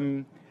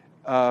for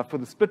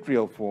the split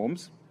real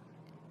forms.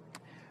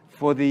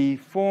 For the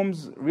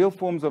real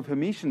forms of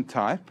Hermitian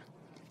type,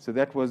 so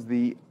that was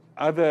the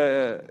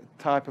other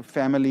type of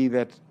family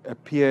that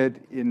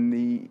appeared in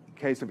the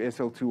case of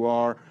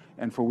SL2R,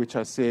 and for which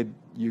I said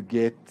you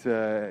get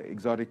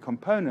exotic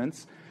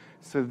components.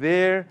 So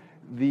there,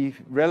 the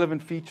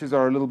relevant features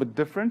are a little bit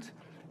different.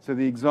 So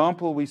the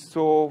example we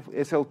saw,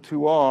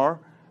 SL2R,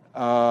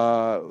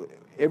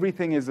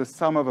 everything is a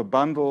sum of a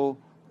bundle,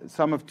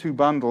 sum of two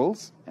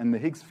bundles, and the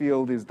Higgs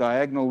field is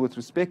diagonal with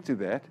respect to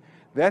that.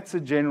 That's a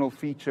general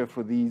feature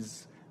for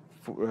these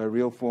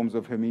real forms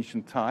of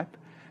Hermitian type.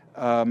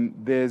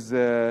 There's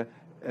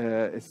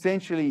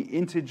essentially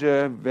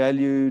integer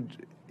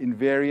valued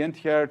invariant.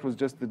 Here it was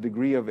just the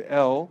degree of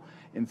L.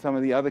 In some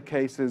of the other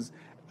cases,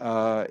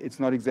 it's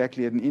not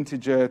exactly an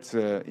integer. It's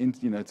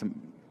it's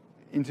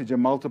integer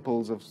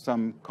multiples of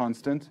some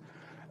constant.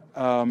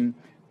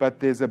 But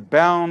there's a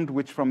bound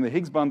which, from the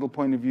Higgs bundle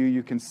point of view,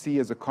 you can see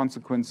as a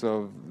consequence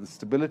of the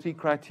stability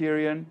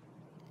criterion.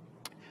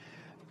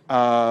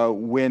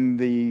 When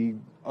the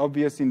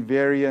obvious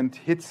invariant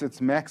hits its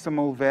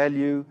maximal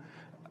value,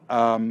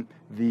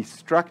 the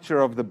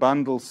structure of the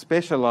bundle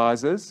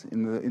specializes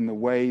in the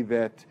way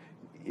that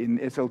in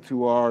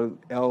SL2R,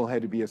 L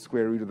had to be a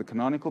square root of the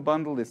canonical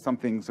bundle. There's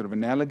something sort of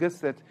analogous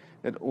that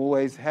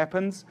always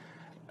happens.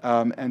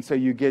 And so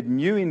you get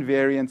new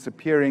invariants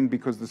appearing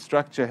because the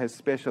structure has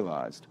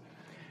specialized.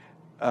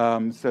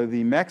 So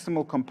the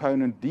maximal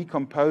component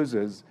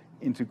decomposes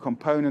into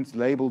components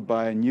labeled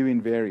by a new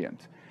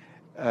invariant.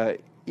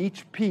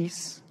 Each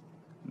piece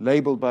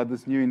labeled by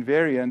this new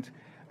invariant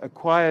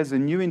acquires a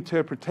new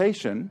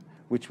interpretation,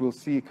 which we'll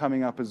see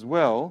coming up as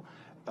well.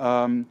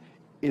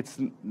 It's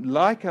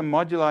like a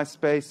moduli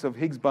space of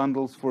Higgs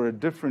bundles for a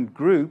different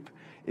group,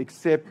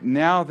 except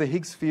now the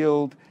Higgs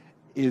field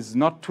is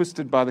not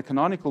twisted by the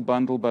canonical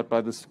bundle, but by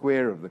the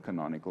square of the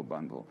canonical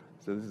bundle.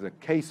 So this is a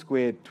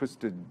k-squared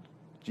twisted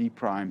G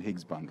prime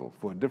Higgs bundle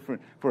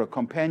for a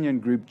companion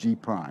group G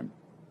prime.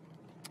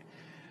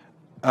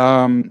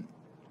 I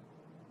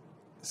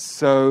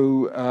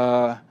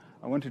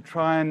want to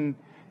try and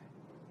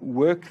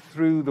work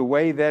through the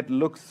way that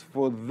looks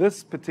for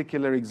this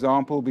particular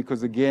example,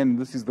 because again,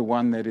 this is the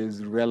one that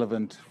is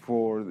relevant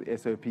for the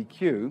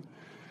SOPQ.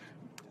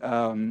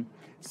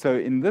 So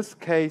in this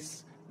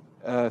case,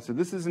 so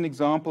this is an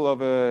example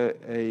of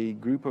a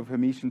group of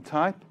Hermitian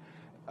type.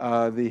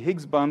 The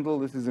Higgs bundle,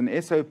 this is an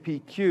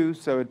SOPQ,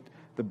 so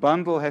the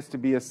bundle has to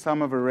be a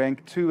sum of a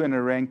rank 2 and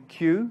a rank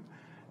Q.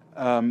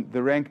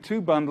 The rank 2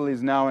 bundle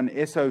is now an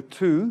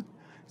SO2,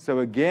 so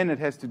again it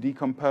has to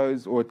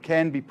decompose, or it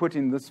can be put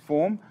in this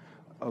form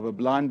of a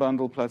blind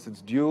bundle plus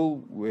its dual,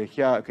 where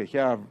here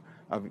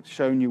I've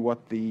shown you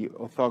what the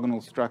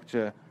orthogonal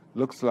structure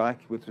looks like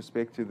with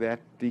respect to that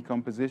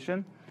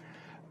decomposition.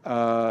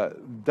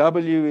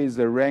 W is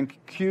a rank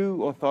Q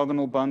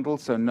orthogonal bundle,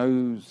 so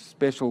no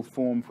special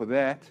form for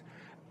that.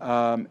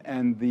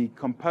 And the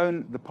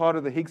part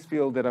of the Higgs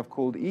field that I've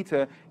called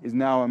eta is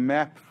now a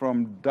map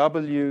from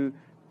W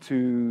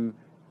to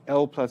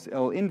L plus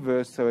L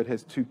inverse, so it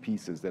has two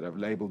pieces that I've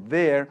labeled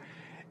there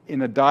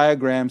in a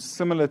diagram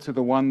similar to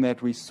the one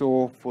that we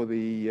saw for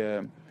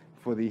the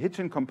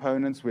Hitchin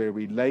components, where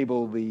we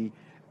label the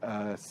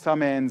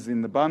summands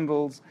in the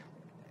bundles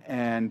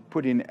and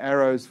put in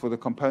arrows for the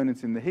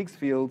components in the Higgs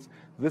fields.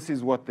 This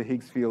is what the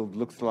Higgs field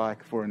looks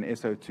like for an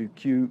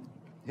SO2Q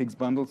Higgs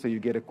bundle. So you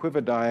get a quiver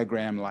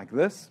diagram like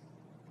this.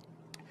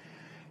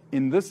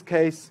 In this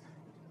case,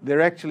 there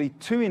are actually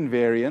two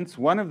invariants.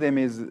 One of them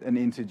is an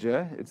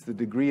integer. It's the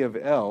degree of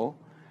L.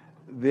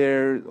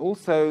 There are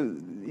also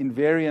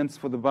invariants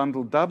for the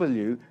bundle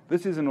W.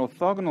 This is an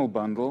orthogonal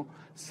bundle,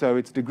 so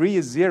its degree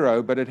is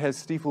 0, but it has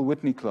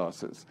Stiefel-Whitney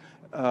classes.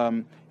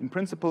 In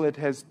principle, it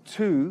has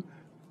 2,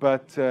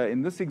 but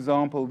in this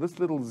example, this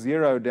little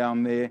 0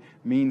 down there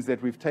means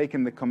that we've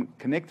taken the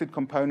connected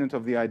component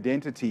of the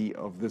identity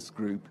of this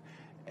group.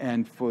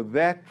 And for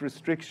that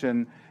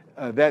restriction,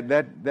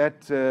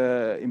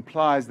 that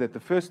implies that the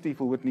first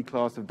Stiefel-Whitney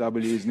class of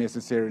W is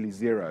necessarily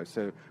 0.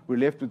 So we're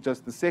left with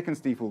just the second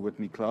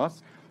Stiefel-Whitney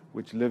class,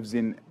 which lives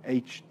in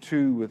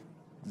H2 with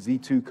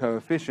Z2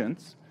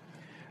 coefficients.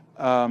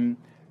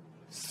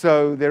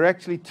 So there are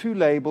actually two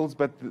labels,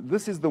 but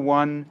this is the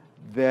one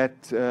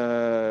that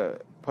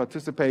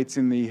participates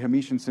in the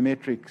Hermitian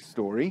symmetric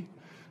story.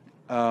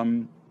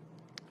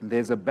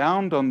 There's a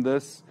bound on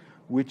this,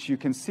 which you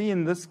can see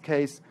in this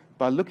case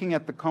by looking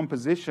at the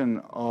composition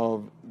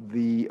of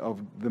the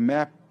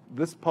map,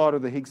 this part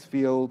of the Higgs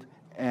field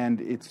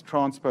and its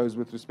transpose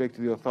with respect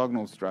to the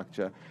orthogonal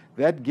structure.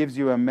 That gives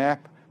you a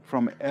map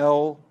from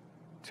L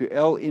to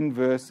L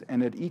inverse,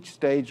 and at each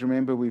stage,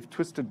 remember, we've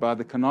twisted by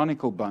the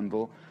canonical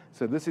bundle.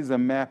 So this is a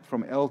map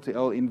from L to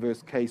L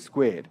inverse k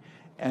squared.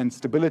 And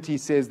stability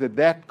says that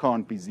that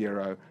can't be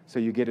 0, so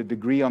you get a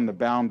degree on the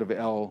bound of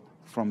L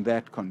from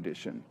that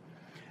condition.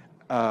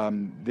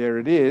 There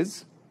it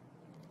is.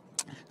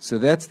 So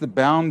that's the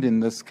bound in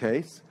this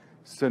case.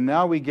 So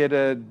now we get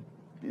a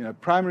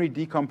primary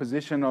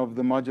decomposition of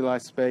the moduli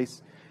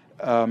space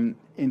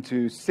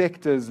into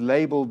sectors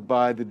labeled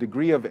by the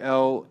degree of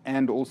L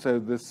and also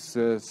this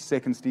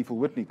second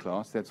Stiefel-Whitney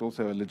class. That's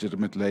also a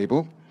legitimate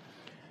label.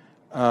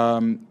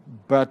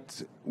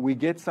 But we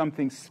get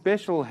something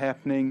special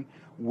happening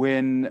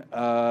when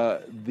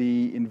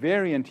the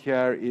invariant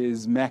here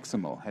is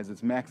maximal, has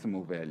its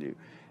maximal value.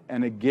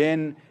 And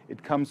again,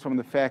 it comes from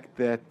the fact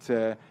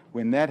that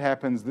when that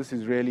happens, this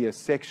is really a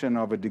section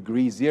of a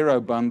degree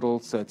 0 bundle.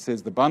 So it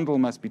says the bundle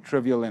must be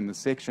trivial and the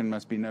section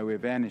must be nowhere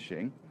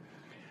vanishing.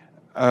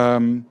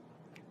 And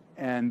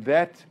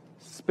that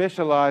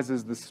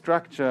specializes the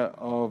structure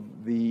of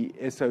the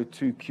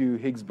SO2Q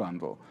Higgs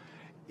bundle.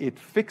 It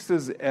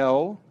fixes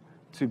L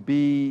to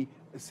be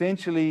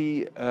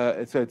essentially,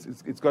 so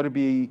it's got to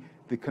be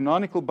the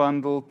canonical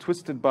bundle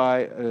twisted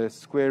by a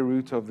square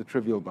root of the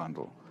trivial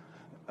bundle.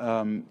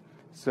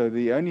 So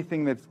the only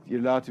thing that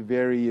you're allowed to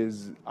vary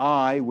is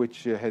I,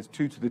 which has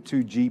 2 to the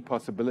 2g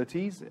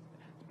possibilities,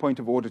 point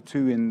of order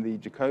 2 in the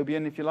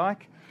Jacobian, if you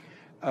like.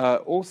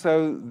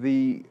 Also,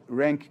 the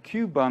rank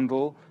Q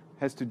bundle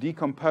has to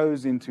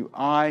decompose into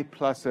I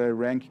plus a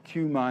rank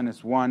Q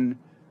minus 1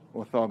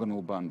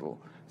 orthogonal bundle.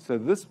 So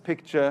this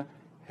picture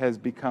has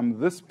become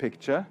this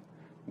picture,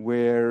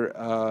 where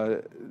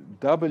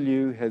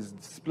W has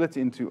split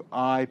into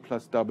I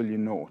plus W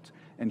naught.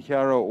 And here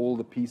are all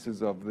the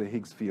pieces of the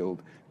Higgs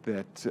field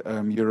that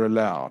you're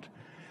allowed.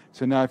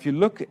 So now if you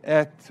look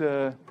at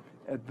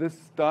this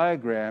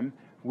diagram,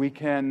 we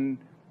can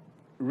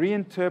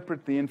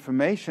reinterpret the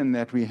information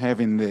that we have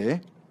in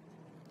there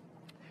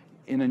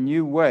in a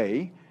new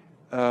way.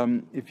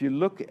 If you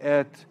look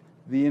at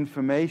the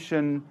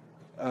information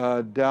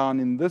down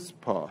in this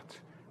part,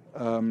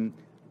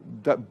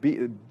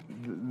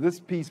 this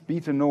piece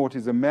beta naught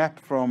is a map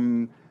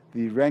from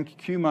the rank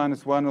Q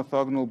minus 1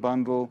 orthogonal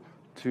bundle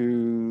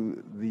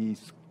to the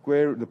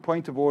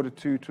point of order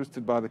 2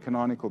 twisted by the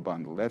canonical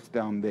bundle. That's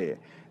down there.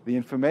 The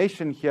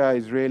information here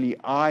is really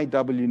I,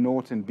 W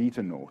naught, and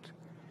beta naught.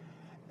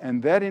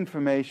 And that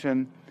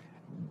information,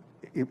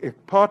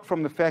 apart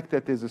from the fact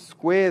that there's a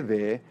square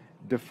there,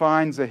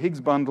 defines a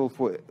Higgs bundle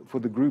for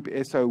the group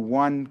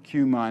SO1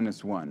 Q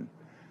minus 1.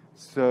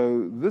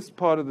 So this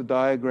part of the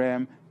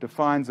diagram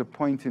defines a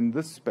point in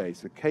this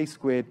space, a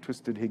k-squared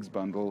twisted Higgs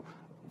bundle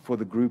for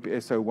the group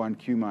SO1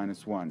 Q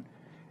minus 1.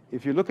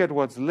 If you look at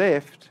what's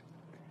left,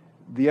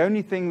 the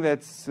only thing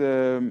that's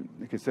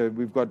okay, so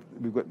we've got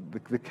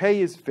the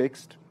k is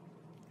fixed,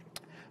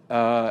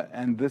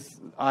 and this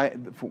I,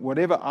 for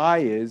whatever I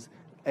is,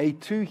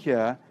 A2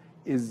 here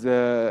is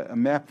a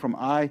map from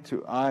I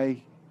to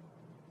I.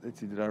 Let's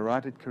see, did I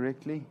write it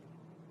correctly?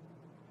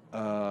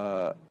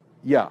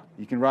 Yeah,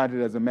 you can write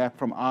it as a map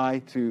from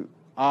I to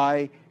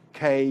I,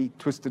 k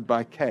twisted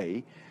by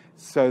k.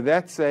 So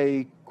that's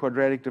a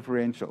quadratic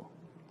differential.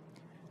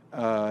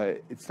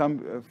 It's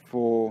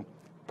for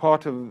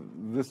part of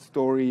this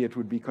story, it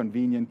would be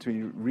convenient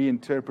to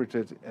reinterpret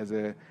it as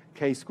a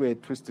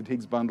k-squared twisted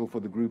Higgs bundle for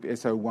the group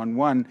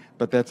SO11,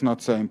 but that's not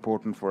so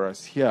important for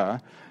us here.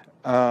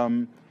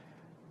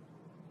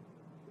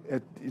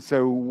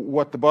 So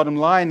what the bottom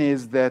line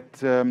is that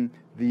the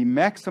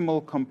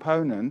maximal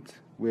component,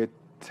 where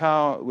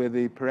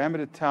the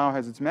parameter tau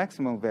has its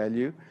maximal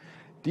value,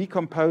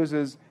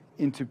 decomposes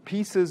into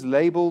pieces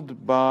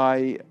labeled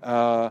by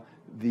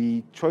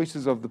the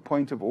choices of the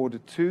point of order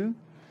 2.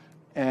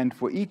 And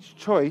for each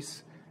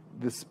choice,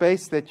 the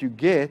space that you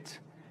get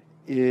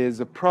is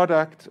a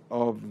product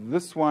of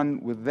this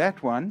one with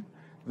that one.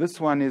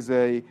 This one is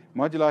a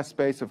moduli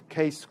space of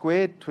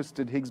k-squared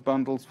twisted Higgs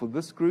bundles for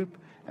this group,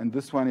 and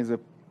this one is a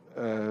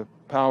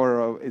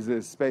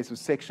space of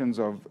sections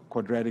of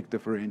quadratic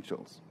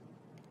differentials.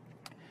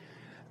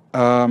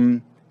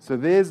 So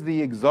there's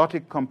the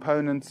exotic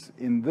components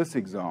in this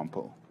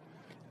example.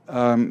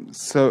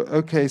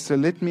 Okay, so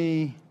let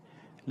me,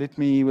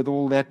 with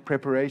all that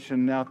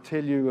preparation, now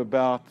tell you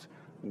about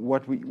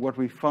what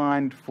we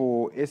find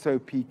for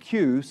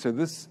SOPQ. So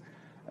this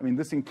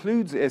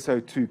includes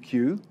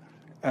SO2Q,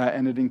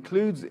 and it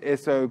includes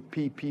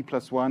SOPP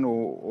plus 1,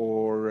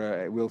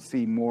 or we'll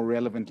see more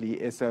relevantly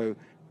SOP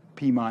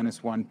minus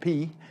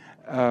 1P.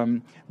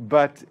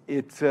 But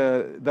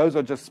those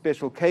are just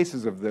special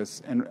cases of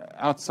this, and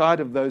outside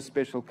of those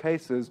special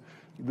cases,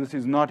 this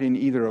is not in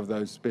either of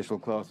those special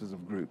classes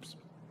of groups.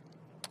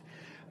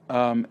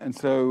 And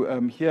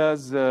so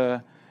here's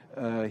a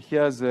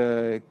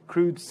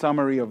crude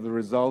summary of the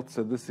results.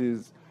 So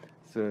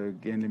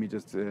again, let me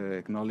just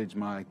acknowledge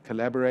my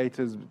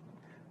collaborators,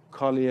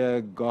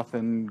 Collier,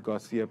 Gotham,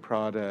 Garcia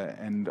Prada,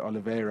 and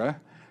Oliveira.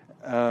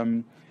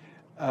 What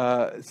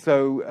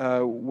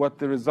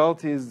the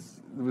result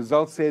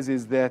says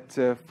is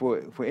that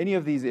for any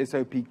of these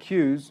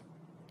SOPQs,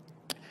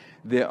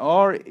 there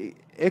are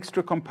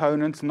extra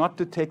components not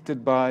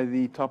detected by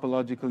the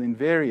topological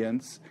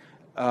invariants,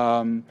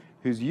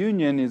 whose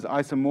union is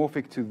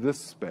isomorphic to this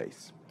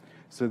space.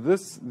 So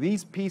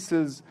these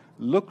pieces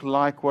look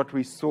like what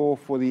we saw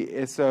for the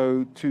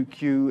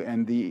SO2Q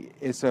and the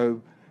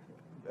SOP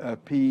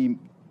P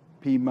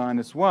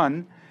minus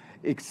 1,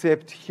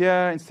 except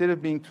here, instead of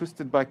being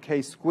twisted by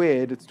k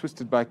squared, it's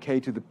twisted by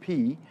k to the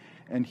p.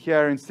 And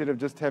here, instead of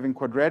just having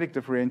quadratic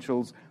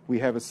differentials, we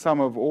have a sum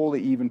of all the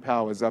even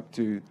powers up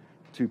to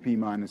 2p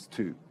minus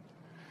 2.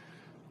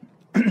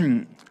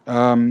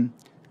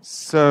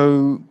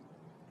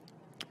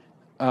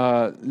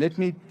 Let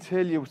me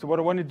tell you, so what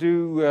I want to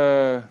do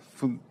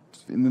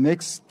in the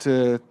next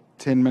 10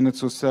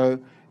 minutes or so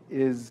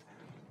is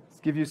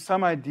give you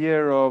some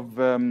idea of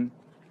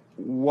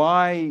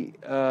why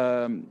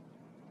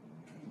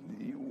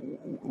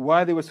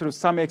there was sort of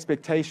some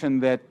expectation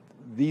that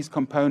these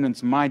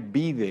components might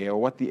be there,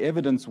 or what the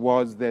evidence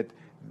was that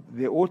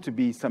there ought to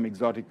be some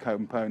exotic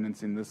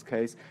components in this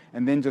case,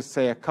 and then just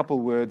say a couple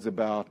words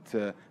about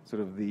sort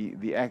of the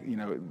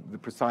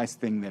precise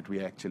thing that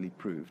we actually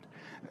proved.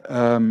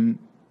 But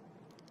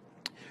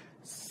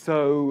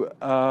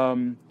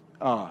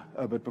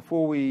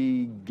before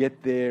we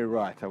get there,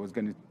 right, I was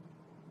going to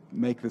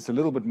make this a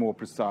little bit more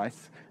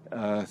precise.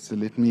 So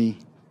let me,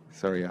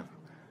 sorry, I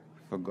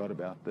forgot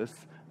about this.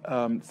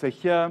 So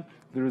here,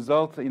 the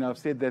result, I've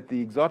said that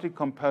the exotic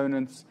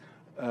components,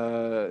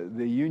 the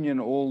union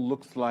all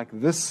looks like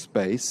this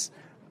space.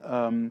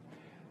 The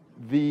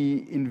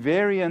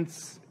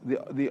invariants,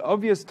 the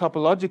obvious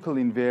topological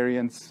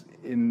invariants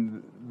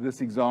in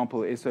this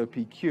example,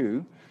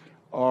 SOPQ,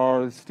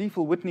 are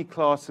Stiefel-Whitney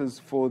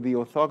classes for the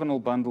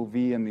orthogonal bundle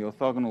V and the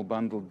orthogonal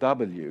bundle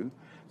W.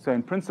 So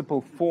in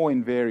principle, 4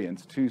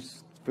 invariants, 2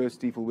 first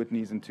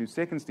Stiefel-Whitneys and 2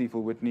 second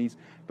Stiefel-Whitneys.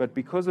 But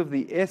because of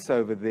the S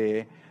over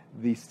there,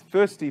 the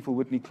first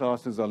Stiefel-Whitney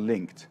classes are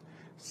linked.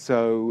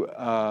 So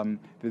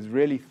there's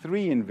really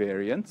 3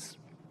 invariants,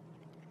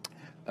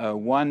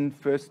 1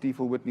 first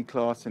Stiefel-Whitney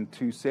class and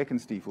 2 second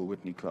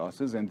Stiefel-Whitney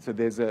classes. And so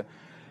there's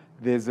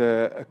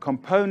a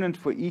component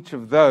for each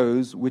of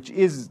those which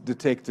is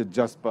detected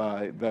just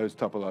by those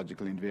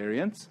topological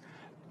invariants.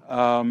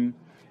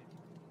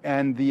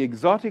 And the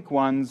exotic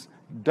ones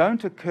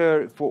don't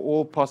occur for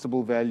all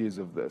possible values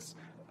of this.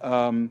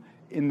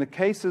 In the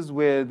cases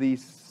where the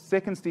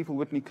second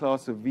Stiefel-Whitney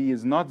class of V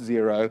is not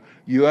 0,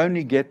 you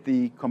only get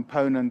the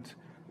component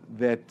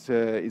that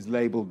is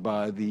labeled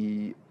by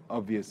the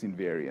obvious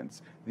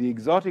invariants. The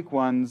exotic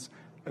ones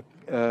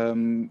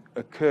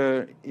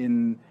occur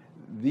in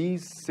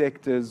these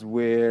sectors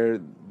where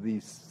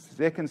the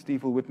second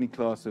Stiefel-Whitney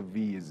class of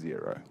V is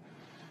 0.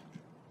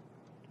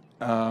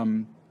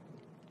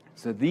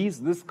 So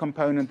this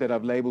component that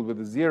I've labeled with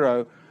a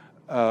 0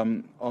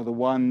 are the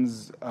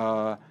ones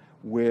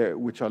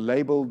which are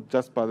labeled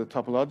just by the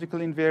topological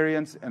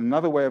invariants. And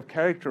another way of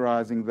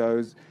characterizing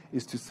those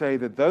is to say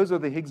that those are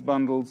the Higgs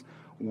bundles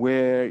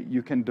where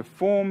you can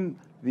deform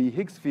the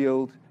Higgs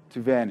field to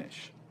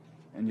vanish,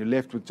 and you're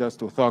left with just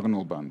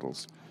orthogonal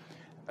bundles.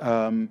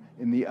 In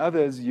the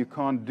others, you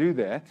can't do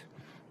that.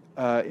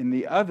 In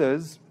the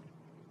others,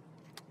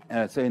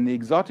 so in the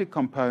exotic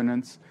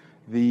components,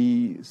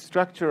 the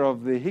structure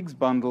of the Higgs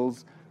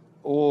bundles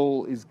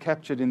all is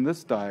captured in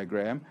this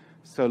diagram.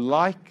 So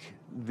like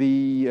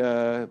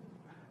the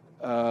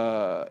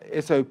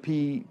SOP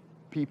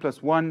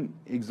P+1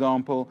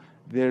 example,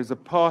 there's a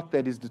part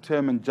that is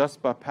determined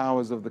just by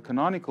powers of the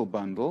canonical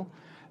bundle.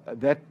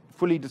 That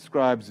fully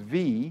describes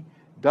V.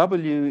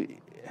 W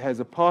has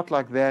a part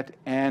like that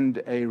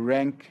and a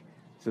rank.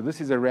 So this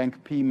is a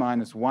rank P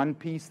minus 1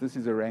 piece. This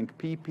is a rank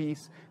P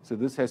piece. So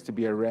this has to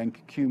be a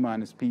rank Q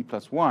minus P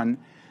plus 1.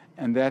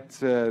 And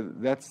this is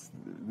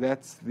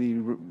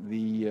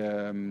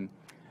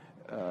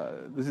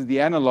the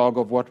analog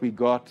of what we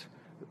got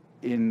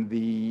in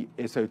the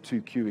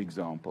SO2Q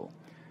example.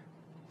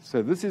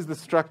 So this is the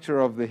structure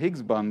of the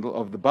Higgs bundle,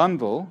 of the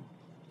bundle,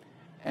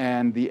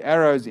 and the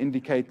arrows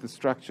indicate the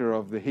structure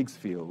of the Higgs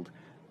field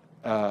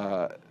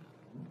for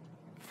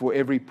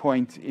every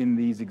point in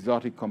these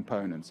exotic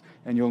components.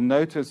 And you'll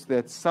notice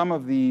that some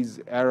of these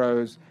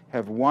arrows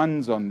have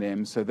 1s on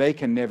them, so they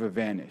can never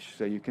vanish.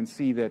 So you can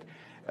see that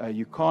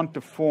you can't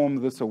deform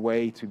this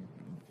away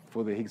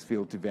for the Higgs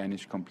field to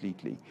vanish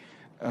completely.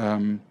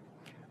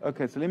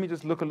 Okay, so let me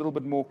just look a little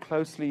bit more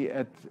closely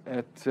at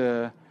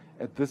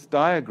this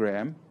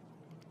diagram.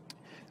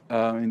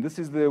 And this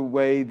is the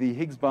way the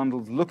Higgs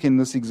bundles look in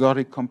this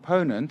exotic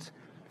component.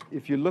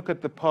 If you look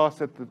at the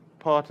part at the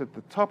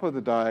top of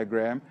the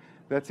diagram,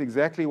 that's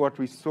exactly what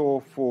we saw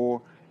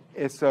for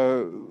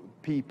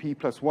SOP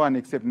P+1,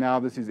 except now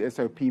this is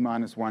SOP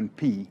minus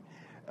 1P.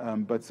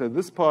 But so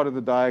this part of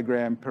the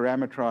diagram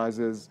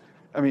parameterizes,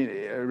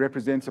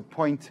 represents a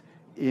point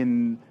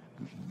in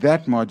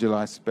that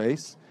moduli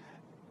space.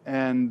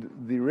 And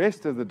the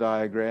rest of the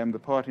diagram, the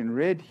part in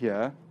red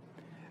here,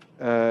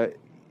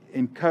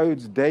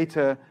 encodes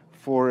data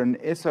for an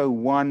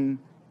SO1.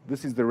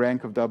 This is the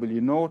rank of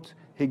W0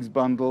 Higgs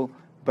bundle.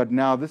 But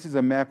now this is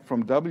a map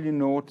from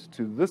W0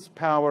 to this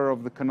power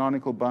of the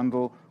canonical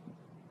bundle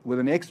with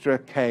an extra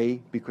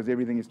K, because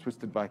everything is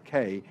twisted by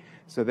K.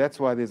 So that's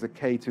why there's a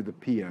K to the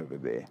P over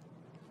there.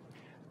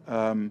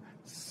 That's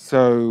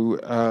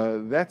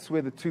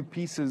where the two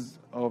pieces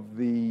of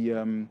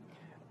the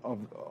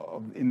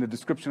in the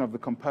description of the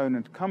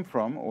component come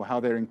from, or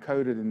how they're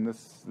encoded in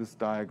this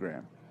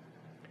diagram.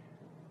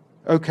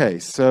 Okay,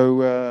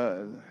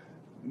 so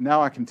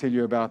now I can tell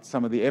you about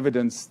some of the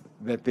evidence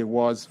that there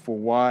was for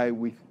why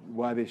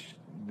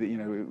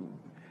there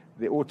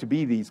ought to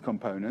be these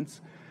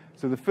components.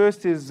 So the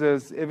first is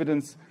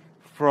evidence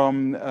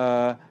from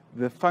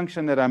the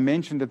function that I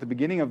mentioned at the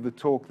beginning of the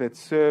talk that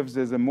serves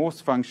as a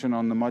Morse function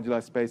on the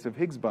moduli space of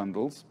Higgs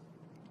bundles.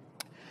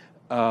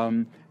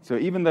 So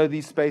even though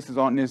these spaces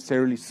aren't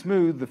necessarily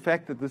smooth, the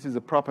fact that this is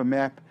a proper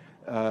map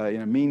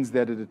means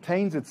that it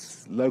attains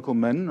its local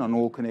min on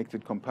all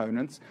connected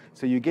components.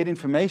 So you get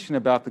information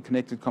about the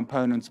connected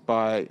components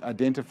by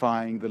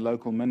identifying the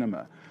local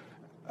minima.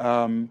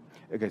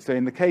 Okay, so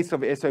in the case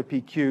of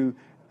SOPQ,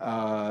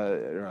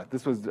 right,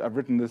 I've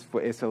written this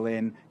for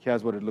SLN.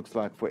 Here's what it looks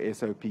like for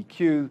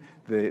SOPQ.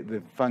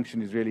 The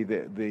function is really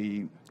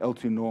the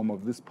L2 norm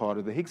of this part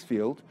of the Higgs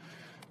field.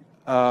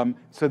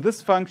 So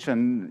this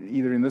function,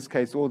 either in this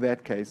case or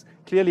that case,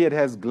 clearly it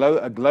has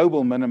a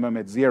global minimum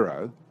at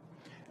 0.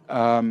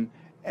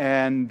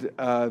 And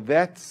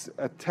that's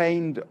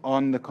attained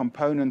on the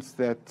components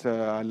that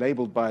are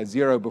labeled by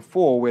 0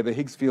 before, where the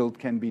Higgs field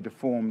can be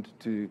deformed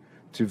to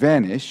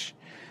vanish.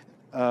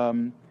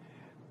 So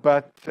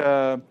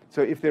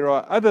if there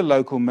are other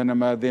local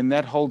minima, then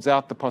that holds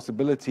out the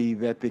possibility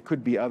that there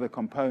could be other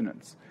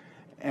components.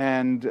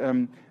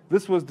 And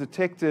this was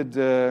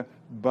detected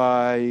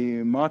by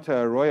Marta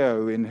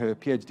Arroyo in her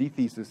PhD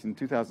thesis in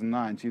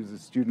 2009. She was a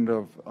student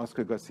of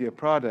Oscar Garcia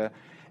Prada,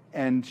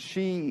 and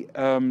she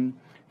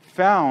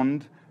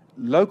found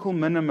local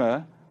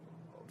minima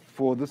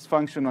for this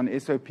function on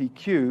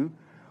SOPQ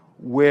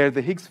where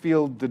the Higgs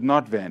field did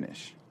not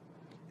vanish.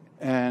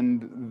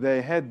 And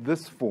they had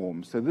this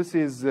form. So this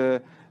is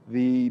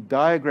the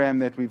diagram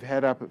that we've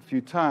had up a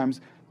few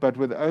times, but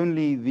with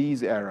only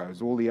these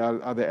arrows. All the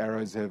other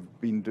arrows have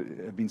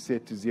been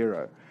set to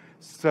 0.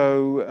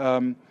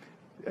 So,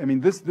 I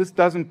mean, this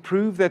doesn't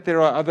prove that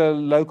there are other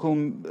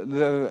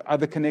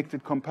other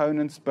connected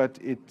components, but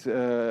it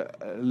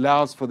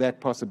allows for that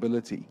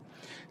possibility.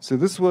 So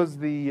this was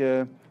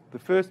the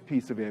first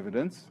piece of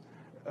evidence.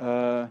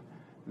 The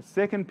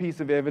second piece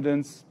of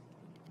evidence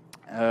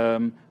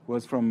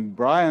was from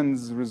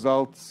Brian's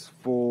results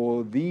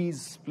for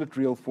these split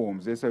real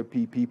forms,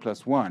 SOPP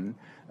plus 1.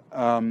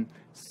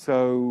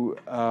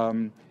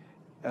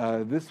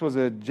 This was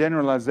a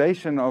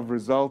generalization of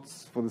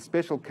results for the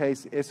special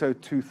case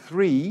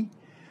SO23,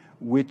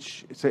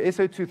 so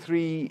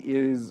SO23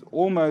 is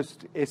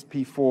almost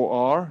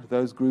SP4R.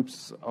 Those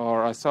groups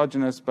are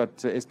isogynous, but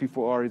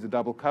SP4R is a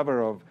double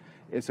cover of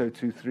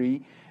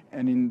SO23.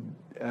 And in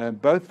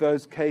both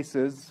those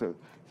cases, so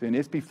in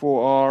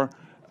SP4R,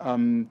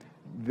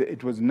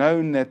 it was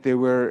known that there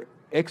were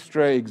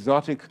extra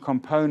exotic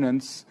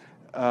components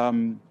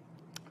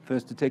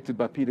first detected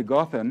by Peter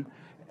Gothen.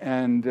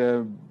 And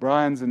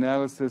Brian's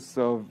analysis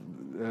of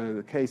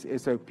the case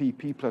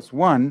SOPP plus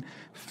 1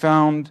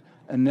 found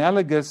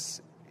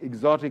analogous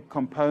exotic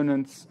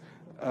components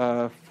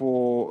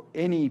for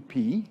any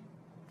P,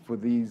 for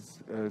these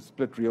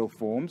split real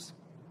forms.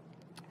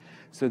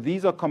 So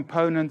these are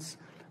components.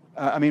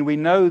 I mean, we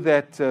know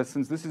that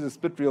since this is a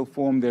split real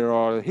form, there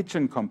are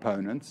Hitchin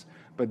components,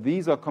 but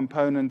these are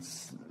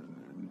components,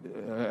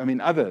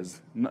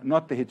 others,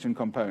 not the Hitchin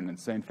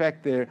components. So in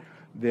fact, there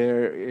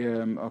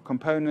are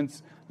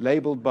components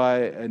labeled by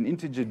an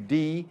integer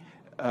d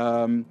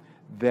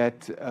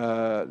that,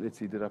 let's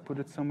see, did I put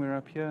it somewhere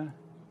up here?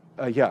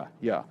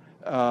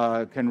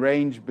 Can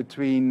range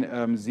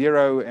between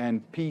 0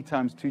 and p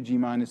times 2g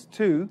minus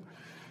 2.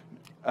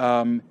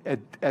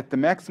 At the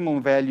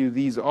maximum value,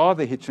 these are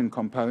the Hitchin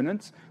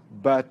components,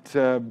 but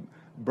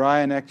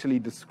Brian actually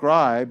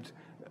described,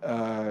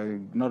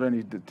 not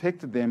only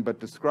detected them, but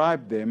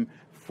described them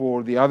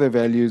for the other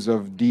values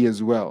of d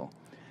as well.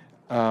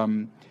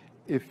 So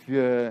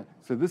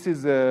this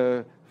is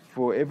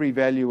for every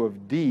value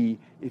of d.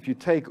 If you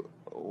take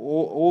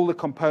all the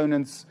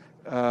components,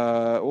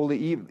 all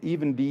the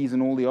even d's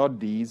and all the odd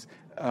d's,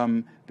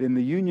 then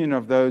the union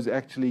of those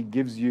actually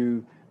gives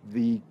you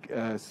the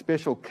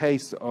special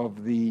case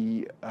of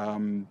the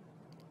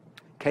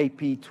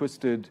kp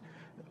twisted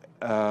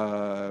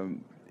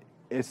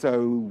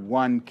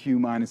SO1Q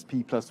minus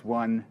P plus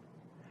 1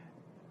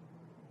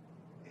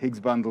 Higgs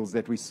bundles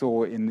that we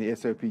saw in the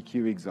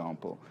SOPQ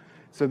example.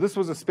 So this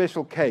was a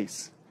special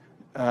case.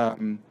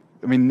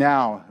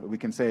 Now we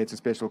can say it's a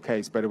special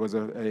case, but it was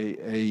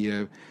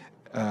an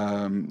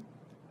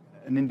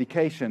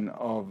indication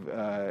of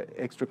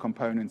extra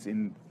components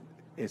in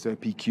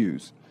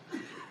SOPQs.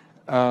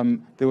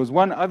 There was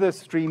one other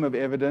stream of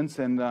evidence,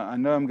 and I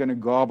know I'm going to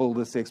garble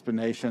this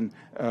explanation,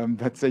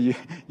 but so you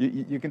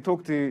can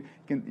talk to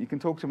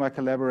my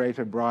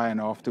collaborator Brian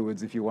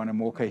afterwards if you want a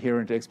more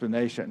coherent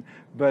explanation.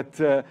 But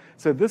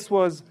so this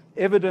was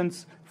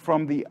evidence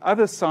from the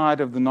other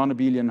side of the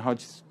non-abelian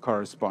Hodge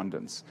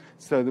correspondence.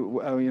 So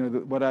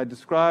what I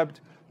described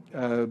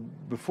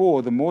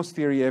before, the Morse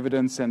theory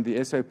evidence and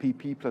the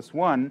SOPP plus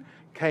 1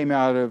 came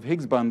out of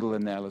Higgs bundle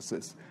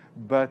analysis.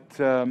 But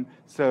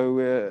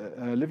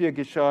Olivia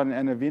Guichard and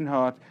Anna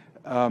Winhardt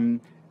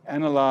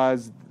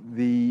analyzed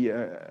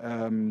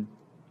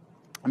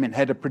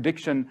had a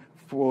prediction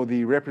for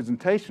the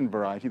representation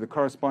variety, the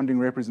corresponding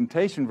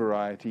representation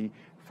variety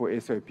for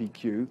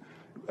SOPQ,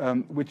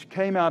 which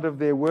came out of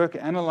their work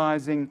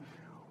analyzing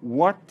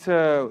what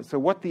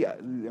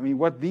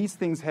these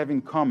things have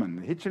in common.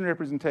 The Hitchin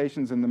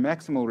representations and the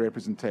maximal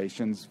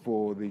representations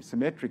for the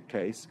symmetric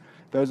case.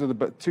 Those are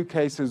the two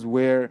cases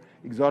where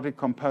exotic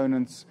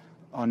components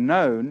are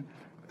known,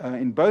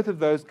 in both of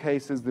those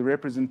cases, the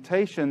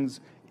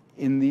representations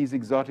in these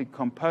exotic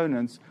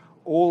components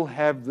all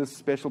have this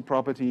special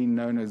property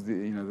known as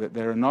that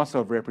they're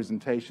Anosov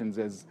representations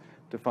as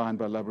defined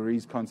by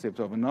Labourie's concept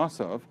of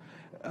Anosov.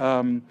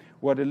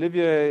 What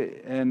Olivia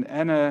and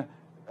Anna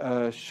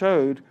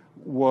showed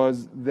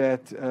was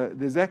that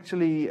there's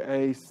actually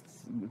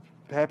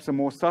perhaps a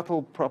more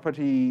subtle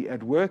property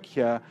at work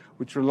here,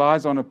 which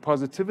relies on a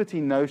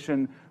positivity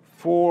notion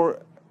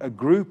for a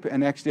group,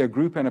 and actually a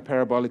group and a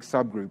parabolic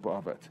subgroup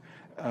of it,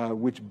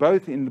 which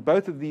in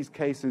both of these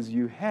cases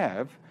you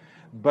have,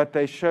 but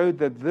they showed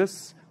that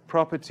this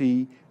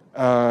property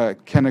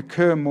can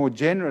occur more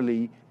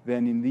generally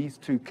than in these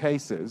two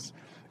cases.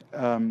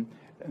 And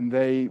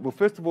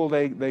first of all,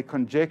 they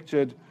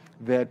conjectured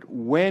that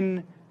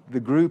when the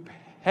group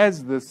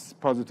has this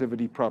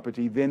positivity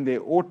property, then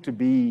there ought to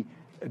be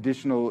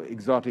additional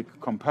exotic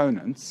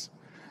components.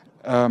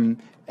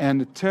 And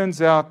it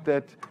turns out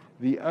that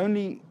the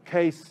only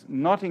case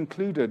not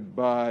included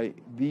by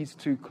these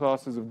two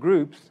classes of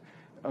groups,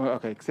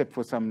 except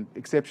for some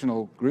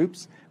exceptional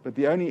groups, but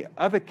the only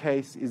other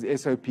case is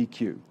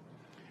SOPQ.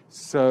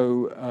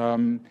 So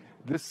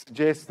this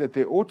suggests that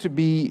there ought to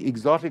be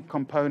exotic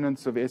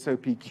components of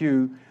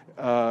SOPQ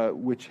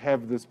which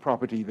have this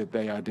property that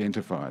they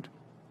identified.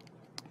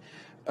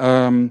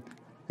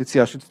 Let's see,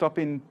 I should stop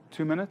in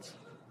 2 minutes.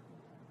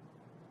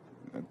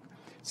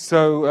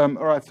 So,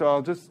 all right, so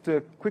I'll just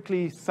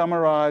quickly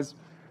summarize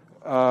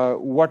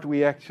what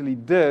we actually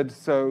did.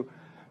 So,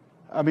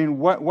 I mean,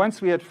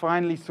 once we had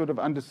finally sort of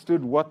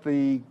understood what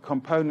the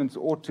components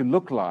ought to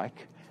look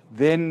like,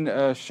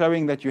 then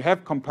showing that you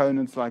have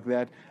components like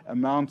that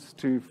amounts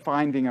to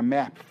finding a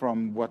map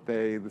from what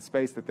the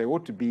space that they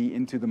ought to be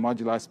into the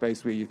moduli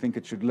space where you think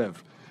it should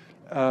live.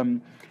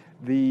 One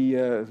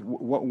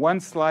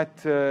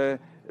slight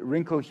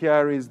wrinkle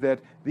here is that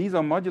these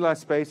are moduli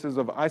spaces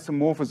of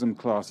isomorphism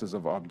classes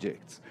of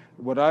objects.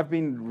 What I've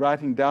been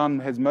writing down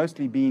has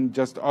mostly been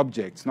just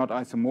objects, not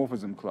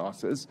isomorphism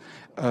classes.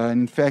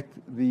 In fact,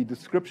 the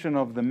description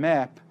of the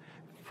map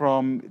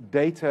from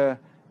data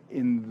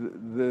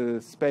in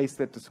the space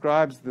that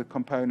describes the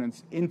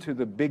components into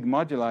the big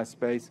moduli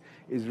space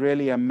is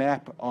really a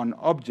map on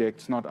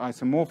objects, not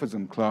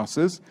isomorphism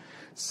classes.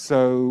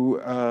 So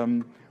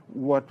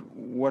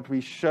what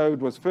we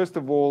showed was, first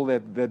of all,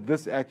 that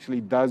this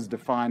actually does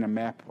define a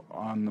map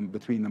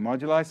between the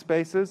moduli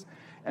spaces,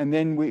 and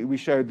then we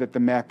showed that the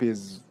map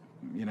has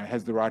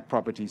the right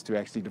properties to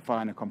actually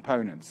define a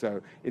component.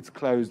 So it's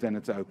closed and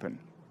it's open.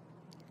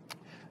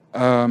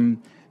 So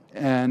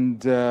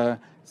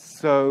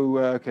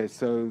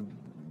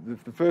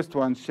the first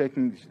one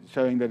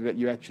showing that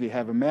you actually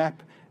have a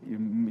map, you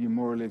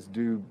more or less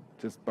do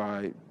just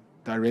by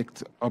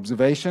direct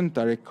observation,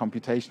 direct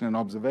computation and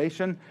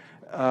observation.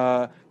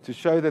 To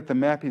show that the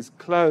map is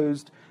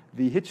closed,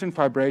 the Hitchin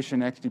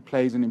fibration actually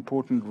plays an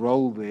important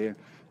role there,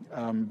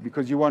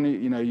 because you want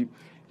to,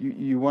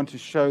 you want to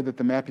show that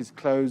the map is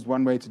closed.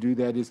 One way to do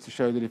that is to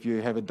show that if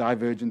you have a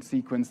divergent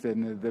sequence,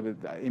 then the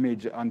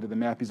image under the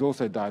map is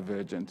also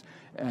divergent.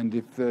 And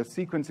if the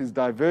sequence is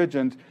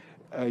divergent,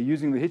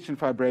 using the Hitchin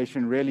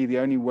fibration, really the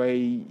only way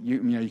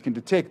you can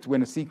detect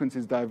when a sequence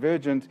is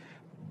divergent,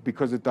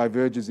 because it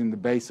diverges in the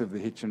base of the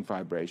Hitchin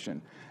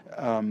fibration.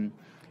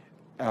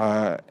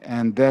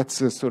 And that's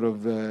a sort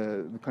of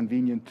the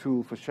convenient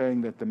tool for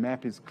showing that the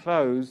map is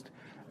closed.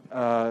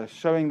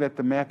 Showing that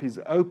the map is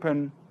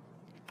open,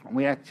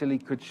 we actually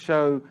could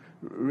show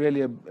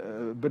really a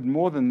bit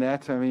more than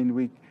that. I mean,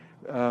 we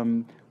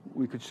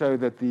could show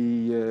that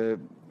the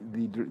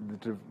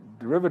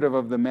derivative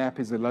of the map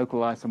is a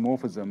local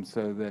isomorphism,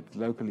 so that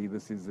locally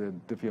this is a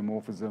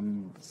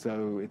diffeomorphism,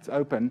 so it's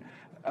open.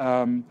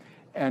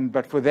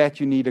 But for that,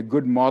 you need a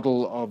good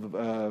model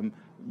of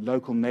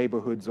local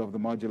neighborhoods of the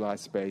moduli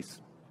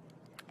space.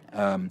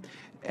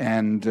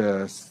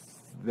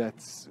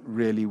 That's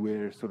really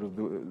where sort of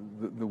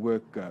the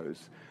work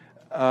goes.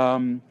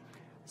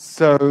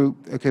 So,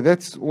 okay,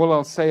 that's all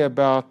I'll say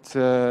about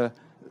the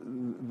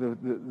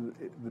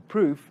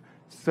proof.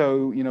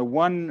 So,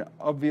 one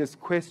obvious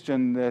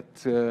question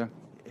that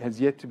has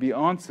yet to be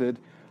answered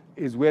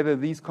is whether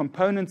these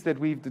components that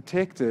we've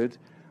detected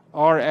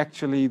are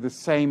actually the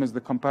same as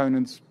the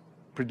components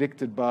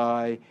predicted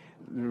by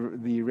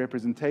the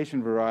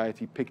representation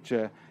variety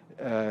picture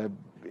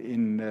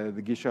in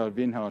the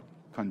Guichard-Vinhart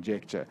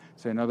conjecture.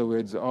 So in other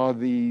words, are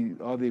the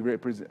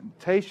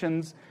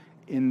representations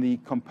in the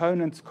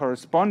components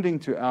corresponding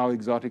to our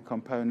exotic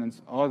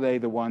components, are they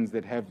the ones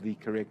that have the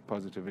correct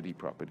positivity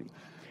property?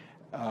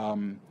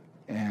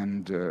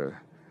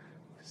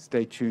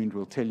 Stay tuned,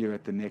 we'll tell you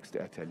at the next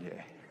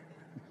atelier.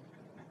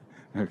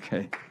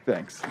 Okay,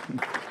 thanks.